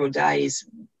 people through a day is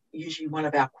usually one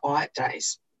of our quiet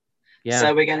days. Yeah.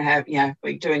 So we're going to have,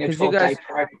 we're doing a 12-day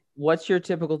program. What's your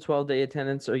typical 12-day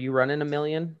attendance? Are you running 1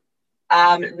 million?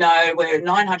 No, we're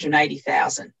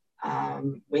 980,000.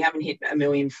 We haven't hit 1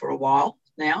 million for a while.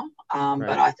 now. Right.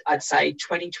 But I'd say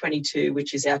 2022,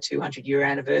 which is our 200-year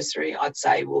anniversary, I'd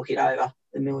say we'll hit over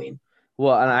the million.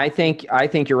 Well, and I think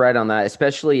you're right on that,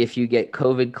 especially if you get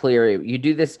COVID clear. You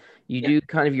do this, you do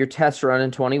kind of your test run in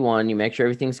 21, you make sure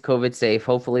everything's COVID safe.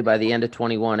 Hopefully by the end of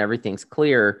 21, everything's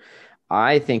clear.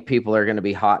 I think people are going to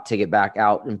be hot to get back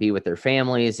out and be with their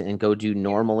families and go do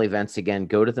normal events again,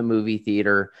 go to the movie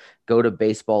theater, go to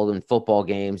baseball and football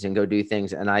games and go do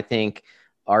things. And I think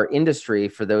our industry,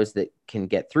 for those that can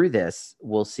get through this,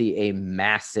 will see a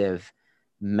massive,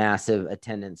 massive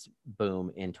attendance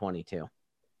boom in 22.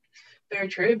 Very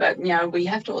true. But, we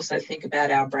have to also think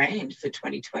about our brand for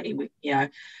 2020.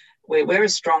 We're a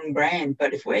strong brand,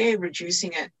 but if we're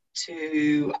reducing it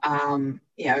to,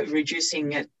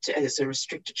 reducing it as a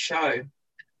restricted show,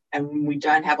 and we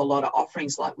don't have a lot of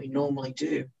offerings like we normally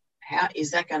do, how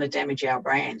is that going to damage our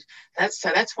brand?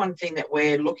 That's one thing that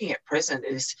we're looking at present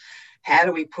is how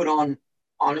do we put on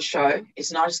a show?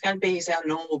 It's not just going to be as our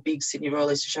normal big Sydney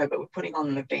Royal Easter show, but we're putting on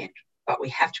an event. But we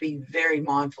have to be very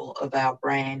mindful of our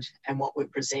brand and what we're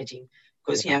presenting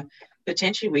because,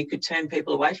 potentially we could turn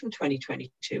people away from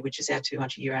 2022, which is our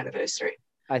 200-year anniversary.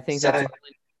 I think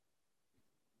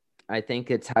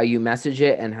it's how you message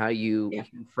it and how you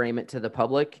frame it to the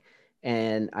public.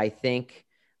 And I think,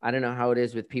 I don't know how it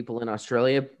is with people in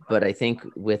Australia, but I think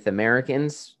with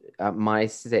Americans, my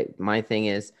thing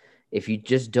is, if you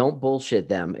just don't bullshit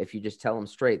them, if you just tell them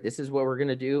straight, this is what we're going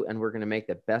to do, and we're going to make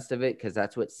the best of it because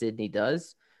that's what Sydney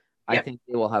does, I think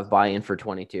they will have buy-in for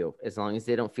 22, as long as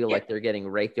they don't feel like they're getting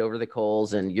raked over the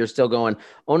coals and you're still going,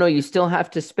 oh, no, you still have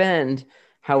to spend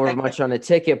however much on a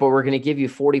ticket, but we're going to give you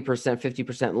 40%,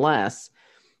 50% less.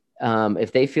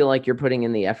 If they feel like you're putting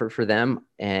in the effort for them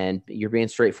and you're being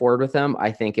straightforward with them,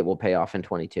 I think it will pay off in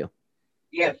 22.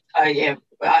 Yeah.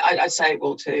 I'd say it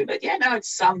will too, but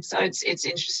it's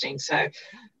interesting. So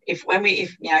when we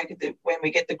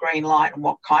get the green light and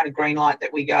what kind of green light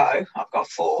that we go, I've got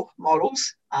 4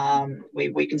 models.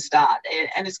 We can start,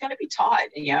 and it's going to be tight.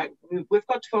 We've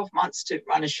got 12 months to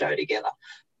run a show together,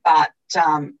 but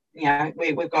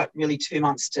we've got really 2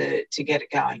 months to get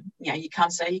it going. You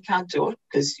can't say you can't do it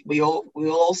because we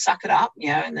all suck it up.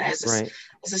 And as the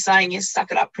saying is,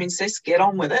 suck it up, princess, get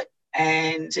on with it.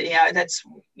 And that's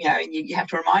you have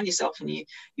to remind yourself, and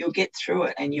you'll get through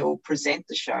it, and you'll present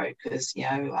the show because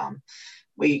you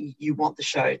want the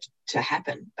show to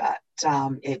happen, but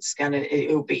it's going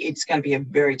to be a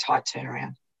very tight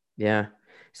turnaround. Yeah.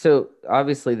 So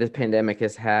obviously the pandemic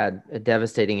has had a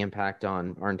devastating impact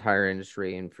on our entire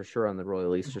industry and for sure on the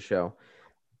Royal Easter Show.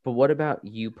 But what about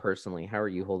you personally? How are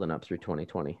you holding up through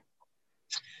 2020?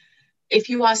 If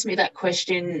you asked me that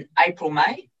question April,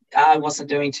 May, I wasn't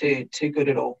doing too good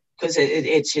at all because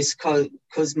it's just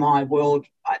because my world,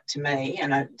 to me,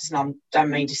 and I don't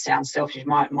mean to sound selfish,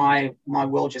 my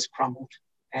world just crumbled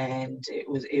and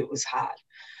it was hard.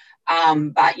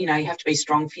 But you have to be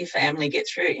strong for your family, get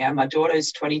through it. My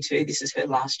daughter's 22. This is her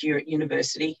last year at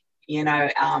university.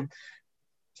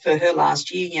 For her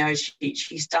last year,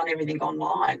 she's done everything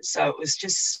online. So it was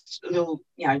just a little,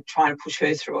 trying to push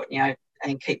her through it,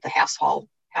 and keep the household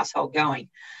going.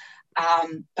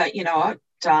 But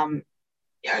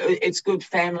it's good.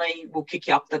 Family will kick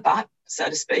you up the butt, so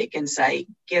to speak, and say,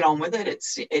 get on with it.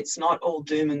 It's not all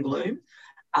doom and gloom.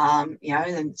 And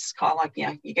it's kind of like,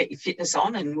 you get your fitness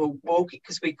on and we'll walk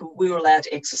because we were allowed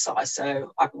to exercise.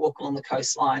 So I could walk along the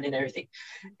coastline and everything.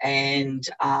 And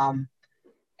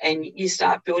you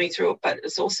start building through it, but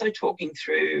it's also talking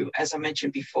through, as I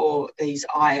mentioned before, these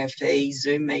IFE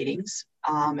Zoom meetings,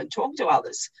 and talk to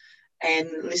others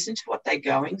and listen to what they're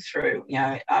going through.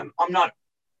 I'm not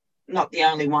the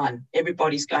only one.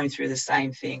 Everybody's going through the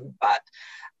same thing, but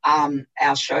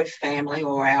our show family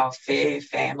or our fair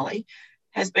family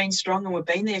has been strong, and we've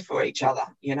been there for each other.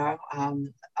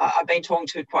 I've been talking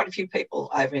to quite a few people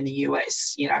over in the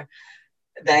US.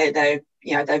 They've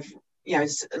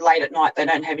late at night, they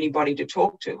don't have anybody to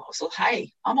talk to. I was like,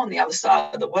 hey, I'm on the other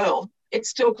side of the world.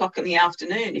 It's 2:00 in the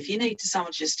afternoon. If you need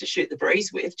someone just to shoot the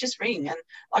breeze with, just ring. And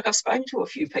I've spoken to a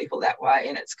few people that way,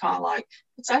 and it's kind of like,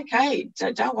 it's okay.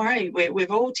 Don't worry.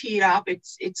 We've all teared up.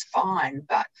 It's fine.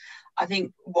 But I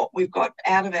think what we've got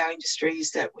out of our industry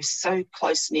is that we're so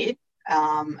close-knit,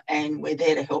 and we're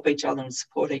there to help each other and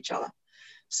support each other.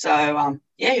 So,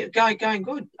 going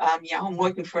good. I'm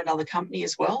working for another company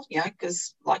as well,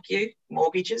 because like you,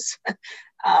 mortgages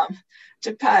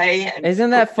to pay. And isn't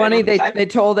that funny? They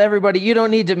told everybody you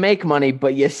don't need to make money,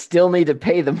 but you still need to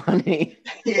pay the money.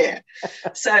 Yeah.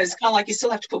 So it's kind of like you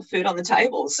still have to put food on the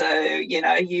table. So,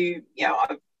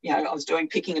 I was doing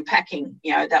picking and packing.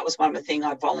 That was one of the things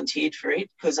I volunteered for it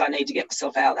because I need to get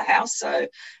myself out of the house. So,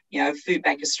 Food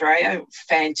Bank Australia,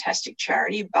 fantastic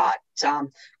charity, but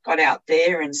got out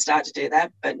there and started to do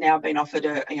that. But now I've been offered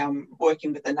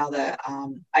working with another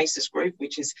ACES group,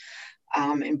 which is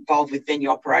involved with venue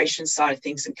operations side of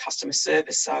things and customer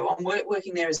service. So I'm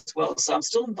working there as well. So I'm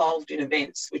still involved in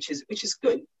events, which is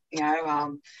good,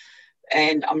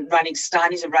 and I'm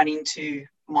starting to run into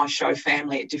my show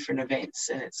family at different events,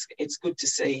 and it's good to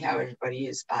see how everybody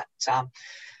is. But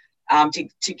to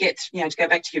go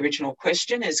back to your original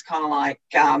question, is kind of like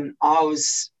I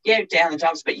was down the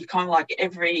dumps, but you kind of like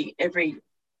every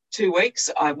 2 weeks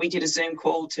we did a Zoom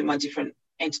call to my different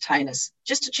entertainers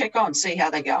just to check on, see how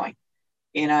they're going.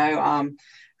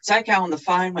 It's okay on the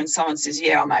phone when someone says,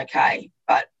 yeah, I'm okay,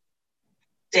 but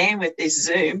damn, with this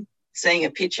Zoom, seeing a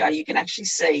picture, you can actually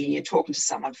see you're talking to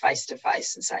someone face to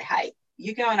face and say, hey,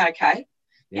 you going okay?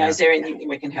 Is there anything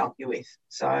we can help you with?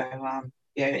 So,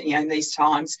 in these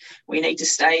times, we need to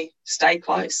stay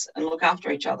close and look after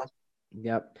each other.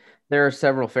 Yep. There are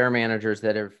several fair managers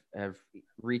that have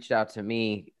reached out to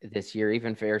me this year,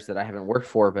 even fairs that I haven't worked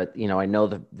for, but, I know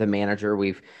the manager.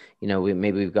 We've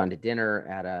gone to dinner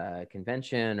at a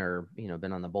convention or,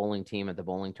 been on the bowling team at the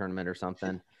bowling tournament or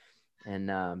something. And,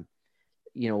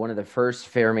 one of the first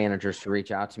fair managers to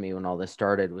reach out to me when all this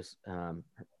started was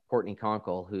Courtney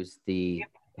Conkle, who's the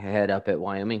head up at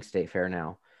Wyoming State Fair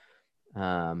now.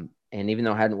 And even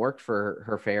though I hadn't worked for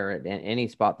her fair at any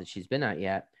spot that she's been at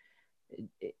yet,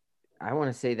 I want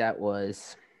to say that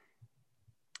was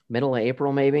middle of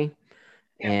April, maybe.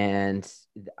 Yeah. And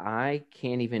I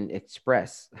can't even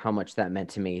express how much that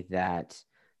meant to me that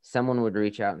someone would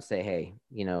reach out and say, hey,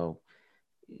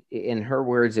 in her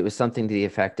words, it was something to the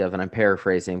effect of, and I'm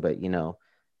paraphrasing, but,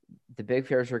 the big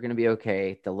fairs are going to be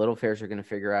okay. The little fairs are going to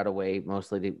figure out a way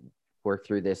mostly to work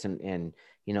through this. And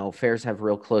fairs have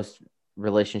real close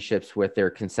relationships with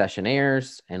their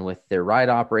concessionaires and with their ride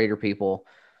operator people,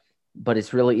 but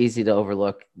it's really easy to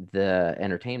overlook the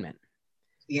entertainment.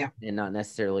 Yeah. And not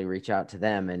necessarily reach out to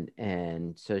them.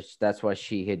 And so that's why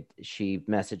she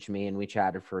messaged me and we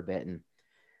chatted for a bit. And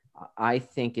I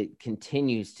think it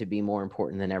continues to be more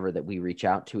important than ever that we reach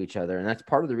out to each other. And that's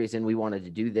part of the reason we wanted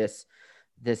to do this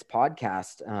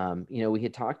podcast. We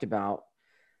had talked about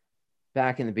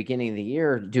back in the beginning of the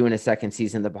year doing a second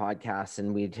season of the podcast,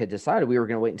 and we had decided we were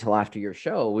going to wait until after your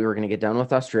show. We were going to get done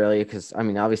with Australia because,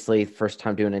 obviously, first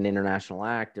time doing an international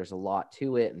act, there's a lot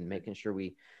to it, and making sure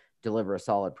we deliver a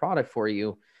solid product for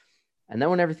you. And then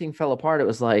when everything fell apart, it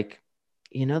was like,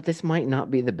 this might not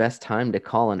be the best time to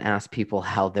call and ask people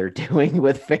how they're doing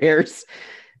with fairs,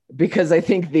 because I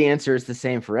think the answer is the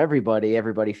same for everybody.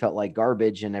 Everybody felt like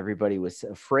garbage and everybody was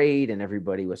afraid and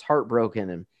everybody was heartbroken.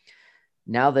 And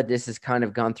now that this has kind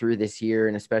of gone through this year,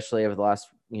 and especially over the last,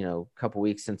 couple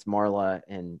weeks since Marla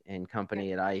and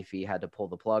company at IFE had to pull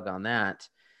the plug on that,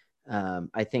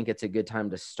 I think it's a good time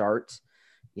to start,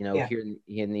 here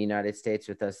in the United States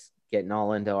with us getting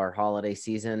all into our holiday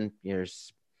season.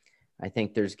 I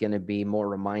think there's going to be more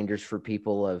reminders for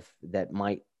people that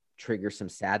might trigger some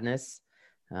sadness.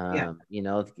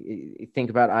 Think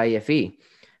about IFE.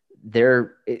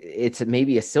 It's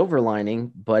maybe a silver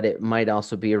lining, but it might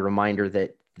also be a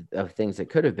reminder of things that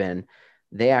could have been.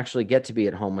 They actually get to be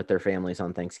at home with their families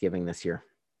on Thanksgiving this year.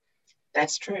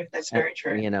 That's true. That's very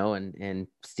true. And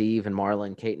Steve and Marla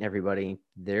and Kate and everybody,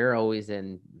 they're always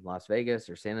in Las Vegas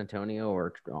or San Antonio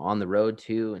or on the road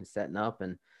too, and setting up,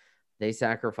 and they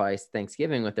sacrifice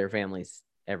Thanksgiving with their families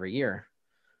every year.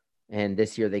 And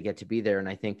this year they get to be there. And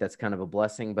I think that's kind of a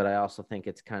blessing, but I also think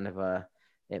it's kind of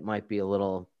it might be a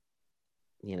little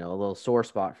sore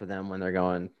spot for them when they're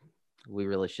going, we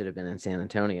really should have been in San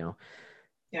Antonio.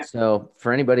 Yeah. So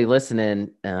for anybody listening,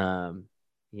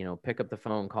 pick up the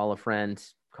phone, call a friend,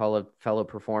 call a fellow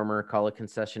performer, call a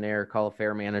concessionaire, call a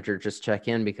fair manager, just check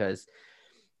in, because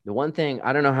the one thing,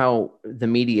 I don't know how the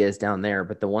media is down there,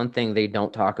 but the one thing they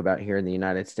don't talk about here in the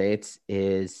United States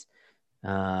is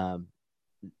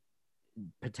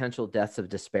potential deaths of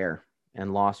despair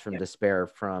and loss from despair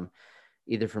from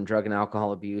either from drug and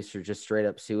alcohol abuse or just straight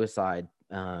up suicide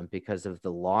because of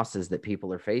the losses that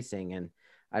people are facing. And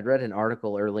I'd read an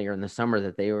article earlier in the summer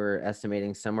that they were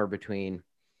estimating somewhere between,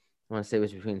 I want to say it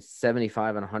was between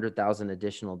 75 and 100,000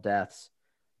 additional deaths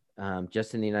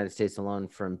just in the United States alone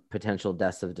from potential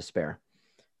deaths of despair.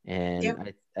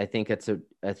 And I think it's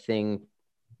a thing.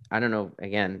 I don't know,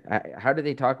 again, how do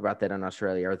they talk about that in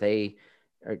Australia?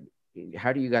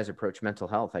 How do you guys approach mental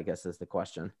health, I guess is the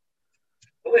question.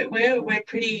 We're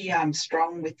pretty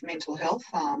strong with mental health,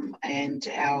 and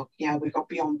we've got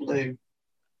Beyond Blue,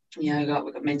 we've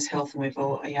got Men's Health, and we've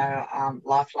all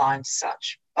Lifeline,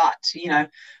 such But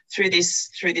through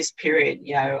this period,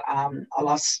 I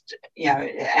lost,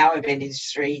 our event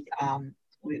industry.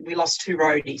 We lost 2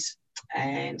 roadies,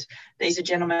 and these are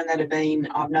gentlemen that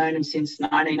I've known them since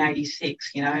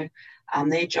 1986. Their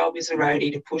job is a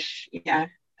roadie to push,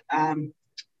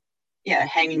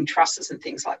 hanging trusses and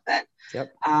things like that.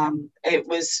 Yep. It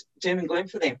was doom and gloom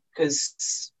for them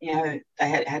because, they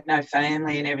had no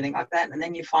family and everything like that. And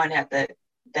then you find out that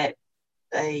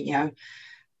they,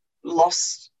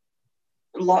 lost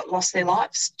their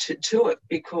lives to it,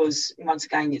 because once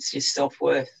again, it's your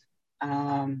self-worth.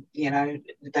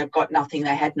 They've got nothing,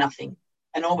 they had nothing.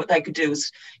 And all what they could do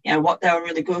was, what they were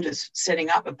really good is setting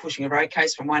up and pushing a road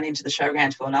case from one end of the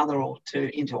showground to another, or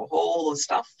into a hall or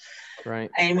stuff.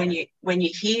 Right. And when you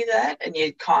hear that, and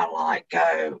you kind of like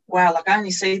go, wow, like I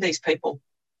only see these people,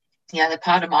 they're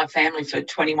part of my family for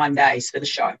 21 days for the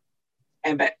show.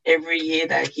 But every year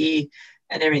they're here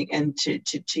and everything. And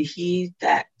to hear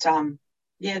that,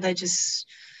 they just,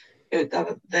 it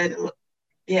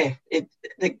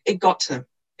got to them.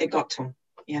 It got to them.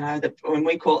 When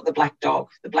we call it the black dog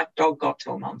got to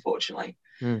them, unfortunately.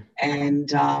 And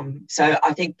so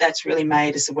I think that's really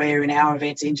made us aware in our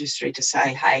events industry to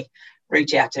say, hey,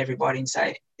 reach out to everybody and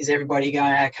say, is everybody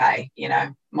going okay?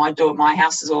 My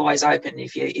house is always open.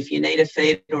 If you need a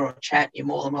feed or a chat, you're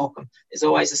more than welcome. There's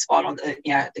always a spot on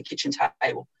the kitchen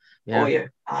table for you.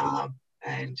 Well,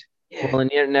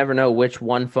 and you never know which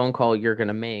one phone call you're going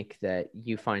to make that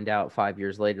you find out 5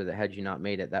 years later that had you not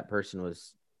made it, that person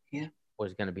was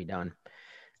going to be done.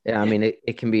 I mean,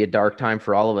 it can be a dark time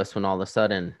for all of us when all of a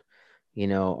sudden,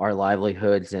 our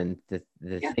livelihoods and the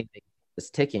thing is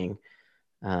ticking.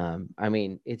 I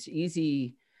mean, it's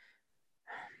easy.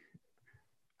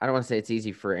 I don't want to say it's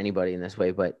easy for anybody in this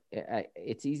way, but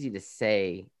it's easy to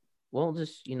say, well,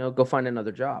 just, go find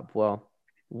another job. Well,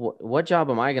 what job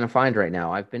am I going to find right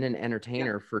now? I've been an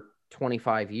entertainer for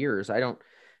 25 years.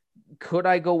 Could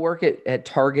I go work at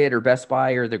Target or Best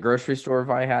Buy or the grocery store if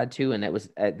I had to? And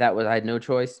I had no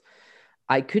choice.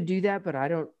 I could do that, but I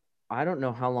don't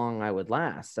know how long I would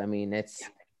last. I mean, it's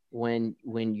when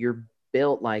you're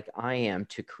built like I am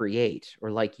to create,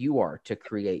 or like you are to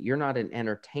create, you're not an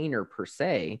entertainer per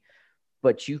se,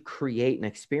 but you create an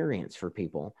experience for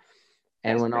people.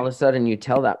 And when all of a sudden you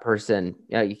tell that person,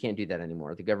 yeah, you can't do that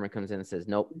anymore. The government comes in and says,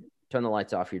 nope, turn the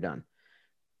lights off. You're done.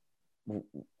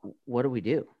 What do we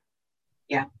do?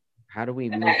 Yeah. How do we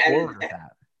move forward with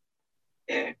that?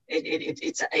 Yeah,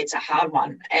 it's a hard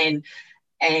one.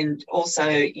 And also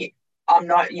I'm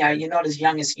not, you're not as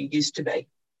young as you used to be.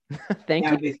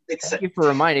 Thank you. Thank you for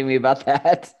reminding me about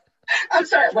that. I'm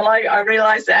sorry. Well, I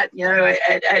realised that,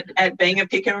 at being a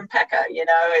picker and packer,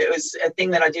 it was a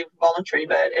thing that I did voluntary,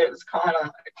 but it was kind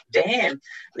of, damn,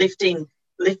 lifting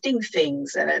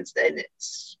things, and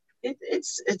it's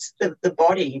the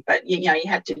body, but you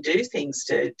had to do things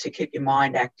to keep your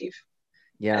mind active,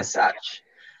 as such.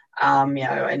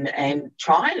 And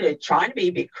trying to be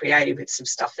a bit creative with some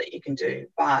stuff that you can do,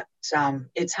 but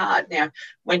it's hard. Now, I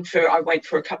went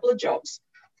for a couple of jobs,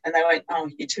 and they went, "Oh,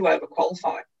 you're too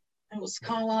overqualified." It was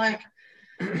kind of like,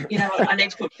 I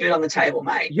need to put food on the table,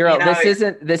 mate.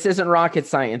 This isn't rocket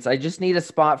science. I just need a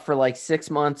spot for like 6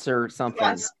 months or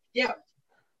something.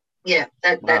 Yeah,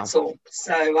 that's all.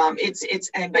 So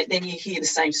but then you hear the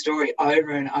same story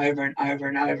over and over and over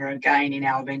and over again in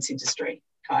our events industry,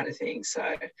 kind of thing.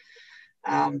 So,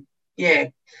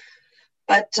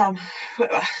 but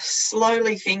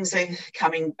slowly things are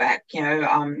coming back.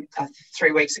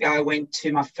 3 weeks ago, I went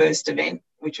to my first event,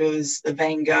 which was the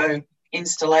Van Gogh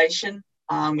installation,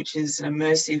 which is an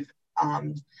immersive,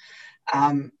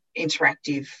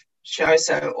 interactive show.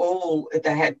 So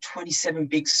they had 27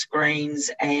 big screens,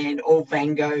 and all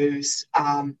Van Gogh's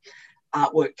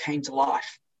artwork came to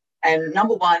life. And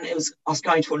number one, I was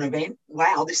going to an event.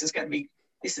 Wow, this is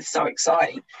so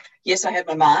exciting. Yes, I had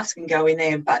my mask and go in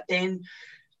there, but then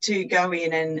to go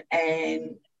in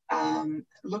and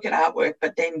look at artwork,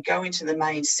 but then go into the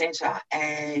main centre,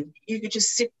 and you could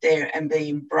just sit there and be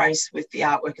embraced with the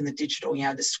artwork and the digital,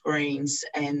 the screens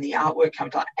and the artwork come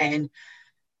to life,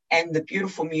 and the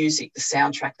beautiful music, the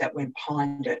soundtrack that went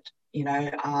behind it.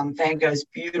 Van Gogh's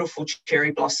beautiful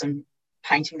cherry blossom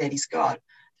painting that he's got.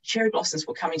 Cherry blossoms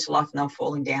were coming to life and they were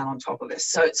falling down on top of us.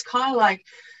 So it's kind of like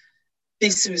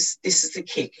this is the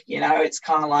kick. It's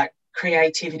kind of like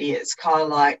creativity. It's kind of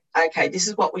like, okay, this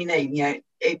is what we need.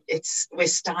 We're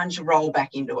starting to roll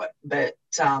back into it, but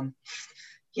it's hard.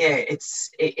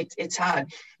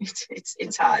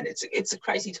 It's hard. It's a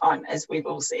crazy time, as we've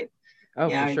all said. Oh,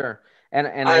 for sure. And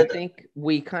I think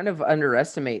we kind of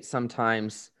underestimate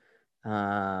sometimes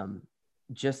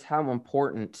just how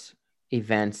important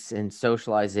events and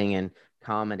socializing and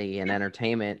comedy and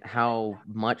entertainment, how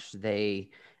much they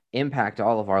impact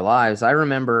all of our lives. I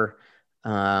remember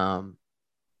I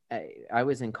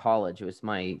was in college. It was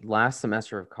my last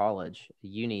semester of college,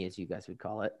 uni, as you guys would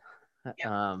call it,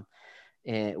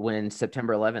 and when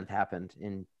September 11th happened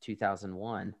in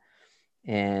 2001.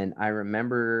 And I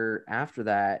remember after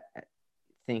that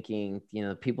thinking,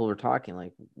 people were talking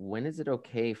like, when is it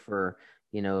okay for,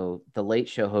 the late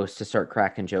show host to start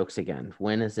cracking jokes again?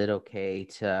 When is it okay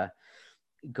to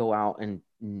go out and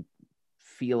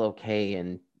feel okay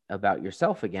and about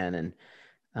yourself again?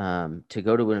 And to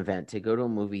go to an event, to go to a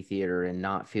movie theater and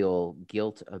not feel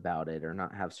guilt about it or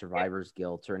not have survivor's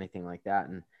guilt or anything like that.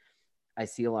 And I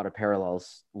see a lot of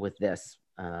parallels with this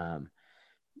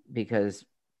because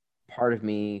part of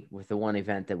me with the one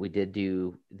event that we did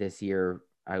do this year,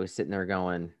 I was sitting there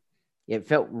going, it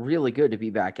felt really good to be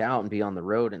back out and be on the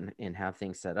road and have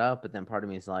things set up. But then part of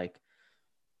me is like,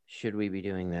 should we be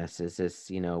doing this? Is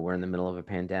this, we're in the middle of a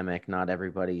pandemic. Not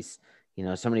everybody's,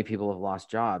 so many people have lost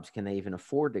jobs. Can they even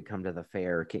afford to come to the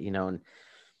fair? And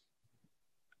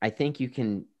I think you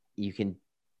can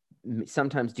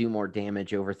sometimes do more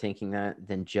damage overthinking that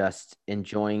than just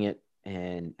enjoying it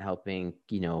and helping,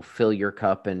 fill your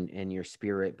cup and your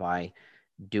spirit by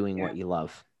doing what you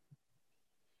love.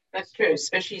 That's true,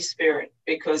 especially spirit,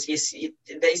 because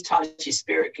these times your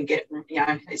spirit can get,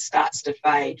 it starts to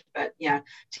fade. But, to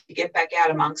get back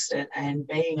out amongst it and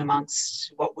being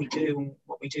amongst what we do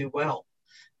well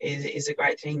is a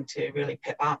great thing to really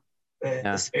pep up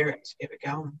the spirit, to get it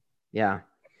going. Yeah.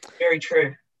 Very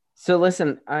true. So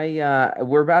listen,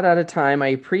 we're about out of time. I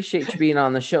appreciate you being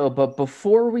on the show, but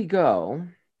before we go,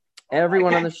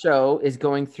 everyone on the show is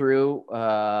going through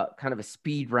kind of a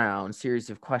speed round series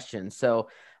of questions. So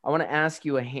I want to ask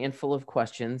you a handful of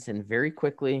questions and very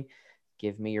quickly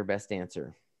give me your best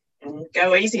answer.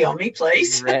 Go easy on me,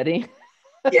 please. Ready?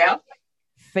 Yeah.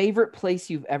 Favorite place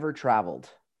you've ever traveled?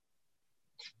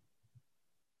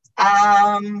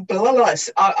 I'm going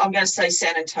to say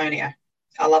San Antonio.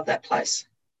 I love that place.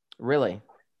 Really?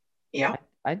 Yeah.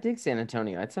 I dig San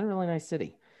Antonio. It's a really nice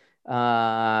city. Do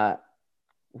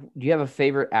you have a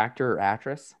favorite actor or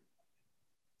actress?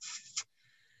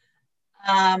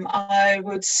 I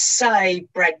would say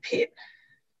Brad Pitt.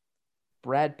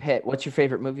 Brad Pitt. What's your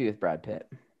favorite movie with Brad Pitt?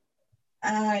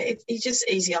 He's just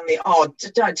easy on the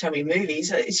don't tell me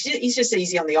movies. He's just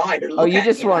easy on the eye to look at. Oh, you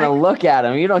just want to look at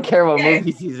him. You don't care what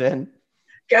movies he's in.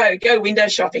 Go window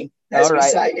shopping, as we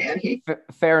say down here.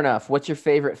 Fair enough. What's your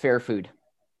favorite fair food?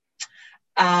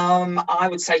 I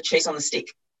would say cheese on the stick.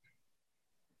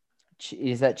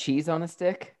 Is that cheese on a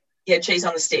stick? Yeah, cheese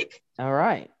on the stick. All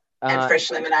right. And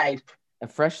fresh lemonade. A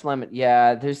fresh lemon.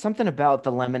 Yeah, there's something about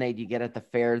the lemonade you get at the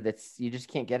fair you just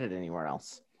can't get it anywhere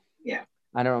else. Yeah.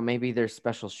 I don't know. Maybe there's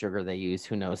special sugar they use.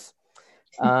 Who knows?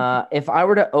 If I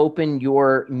were to open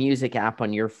your music app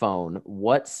on your phone,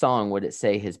 what song would it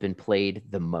say has been played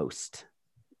the most?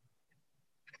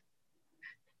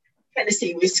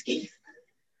 Tennessee Whiskey.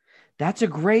 That's a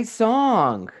great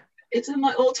song. It's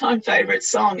my all-time favorite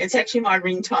song. It's actually my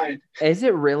ringtone. Is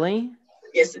it really?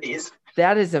 Yes, it is.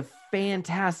 That is a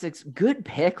fantastic, good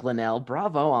pick, Linnell.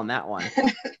 Bravo on that one.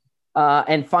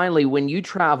 And finally, when you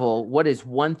travel, what is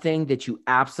one thing that you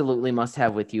absolutely must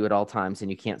have with you at all times and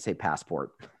you can't say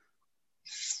passport?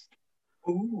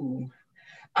 Ooh,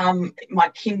 my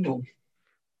Kindle.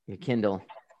 Your Kindle.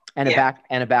 And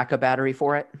a backup battery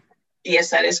for it?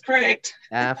 Yes, that is correct.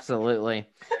 Absolutely.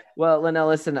 Well, Linnell,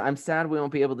 listen, I'm sad we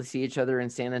won't be able to see each other in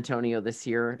San Antonio this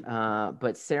year,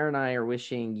 but Sarah and I are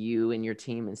wishing you and your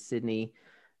team in Sydney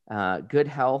good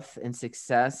health and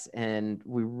success, and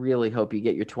we really hope you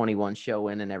get your 21 show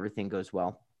in and everything goes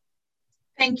well.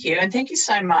 Thank you, and thank you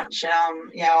so much.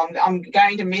 I'm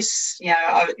going to miss,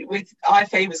 with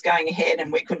IFE was going ahead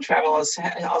and we couldn't travel, I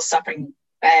was suffering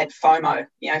bad FOMO,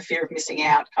 fear of missing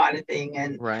out kind of thing,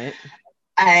 and right.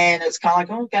 And it's kind of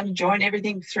like, I'm going to join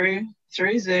everything through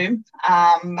Zoom.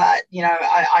 But,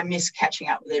 I miss catching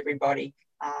up with everybody.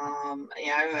 So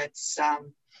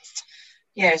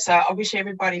I wish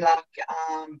everybody luck.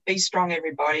 Be strong,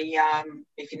 everybody.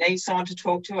 If you need someone to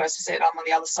talk to, as I said, I'm on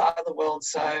the other side of the world.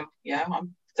 So,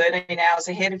 I'm 13 hours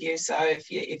ahead of you. So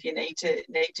if you need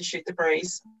to shoot the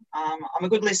breeze, I'm a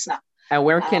good listener. And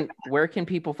where can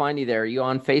people find you there? Are you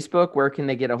on Facebook? Where can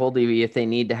they get a hold of you if they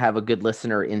need to have a good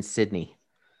listener in Sydney?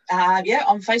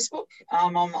 On Facebook.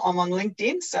 I'm on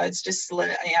LinkedIn, so it's just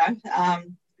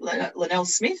Linnell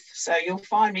Smith. So you'll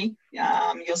find me.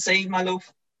 You'll see my little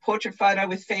portrait photo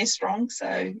with Fair Strong.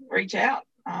 So reach out,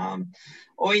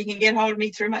 or you can get hold of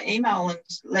me through my email and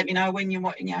let me know when you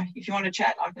want. If you want to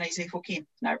chat, I can easily hook in.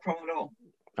 No problem at all.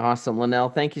 Awesome. Linnell,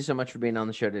 thank you so much for being on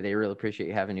the show today. Really appreciate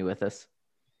you having you with us.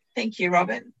 Thank you,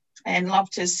 Robert. And love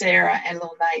to Sarah and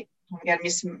little Nate. I'm going to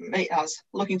miss me. I was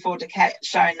looking forward to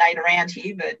showing Nate around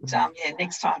here, but yeah,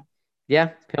 next time.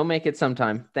 Yeah, he'll make it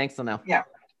sometime. Thanks, Linnell. Yeah.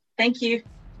 Thank you.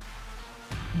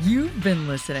 You've been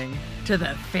listening to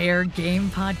the Fair Game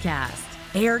Podcast.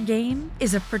 Fair Game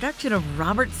is a production of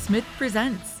Robert Smith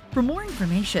Presents. For more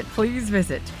information, please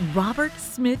visit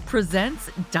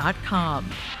robertsmithpresents.com.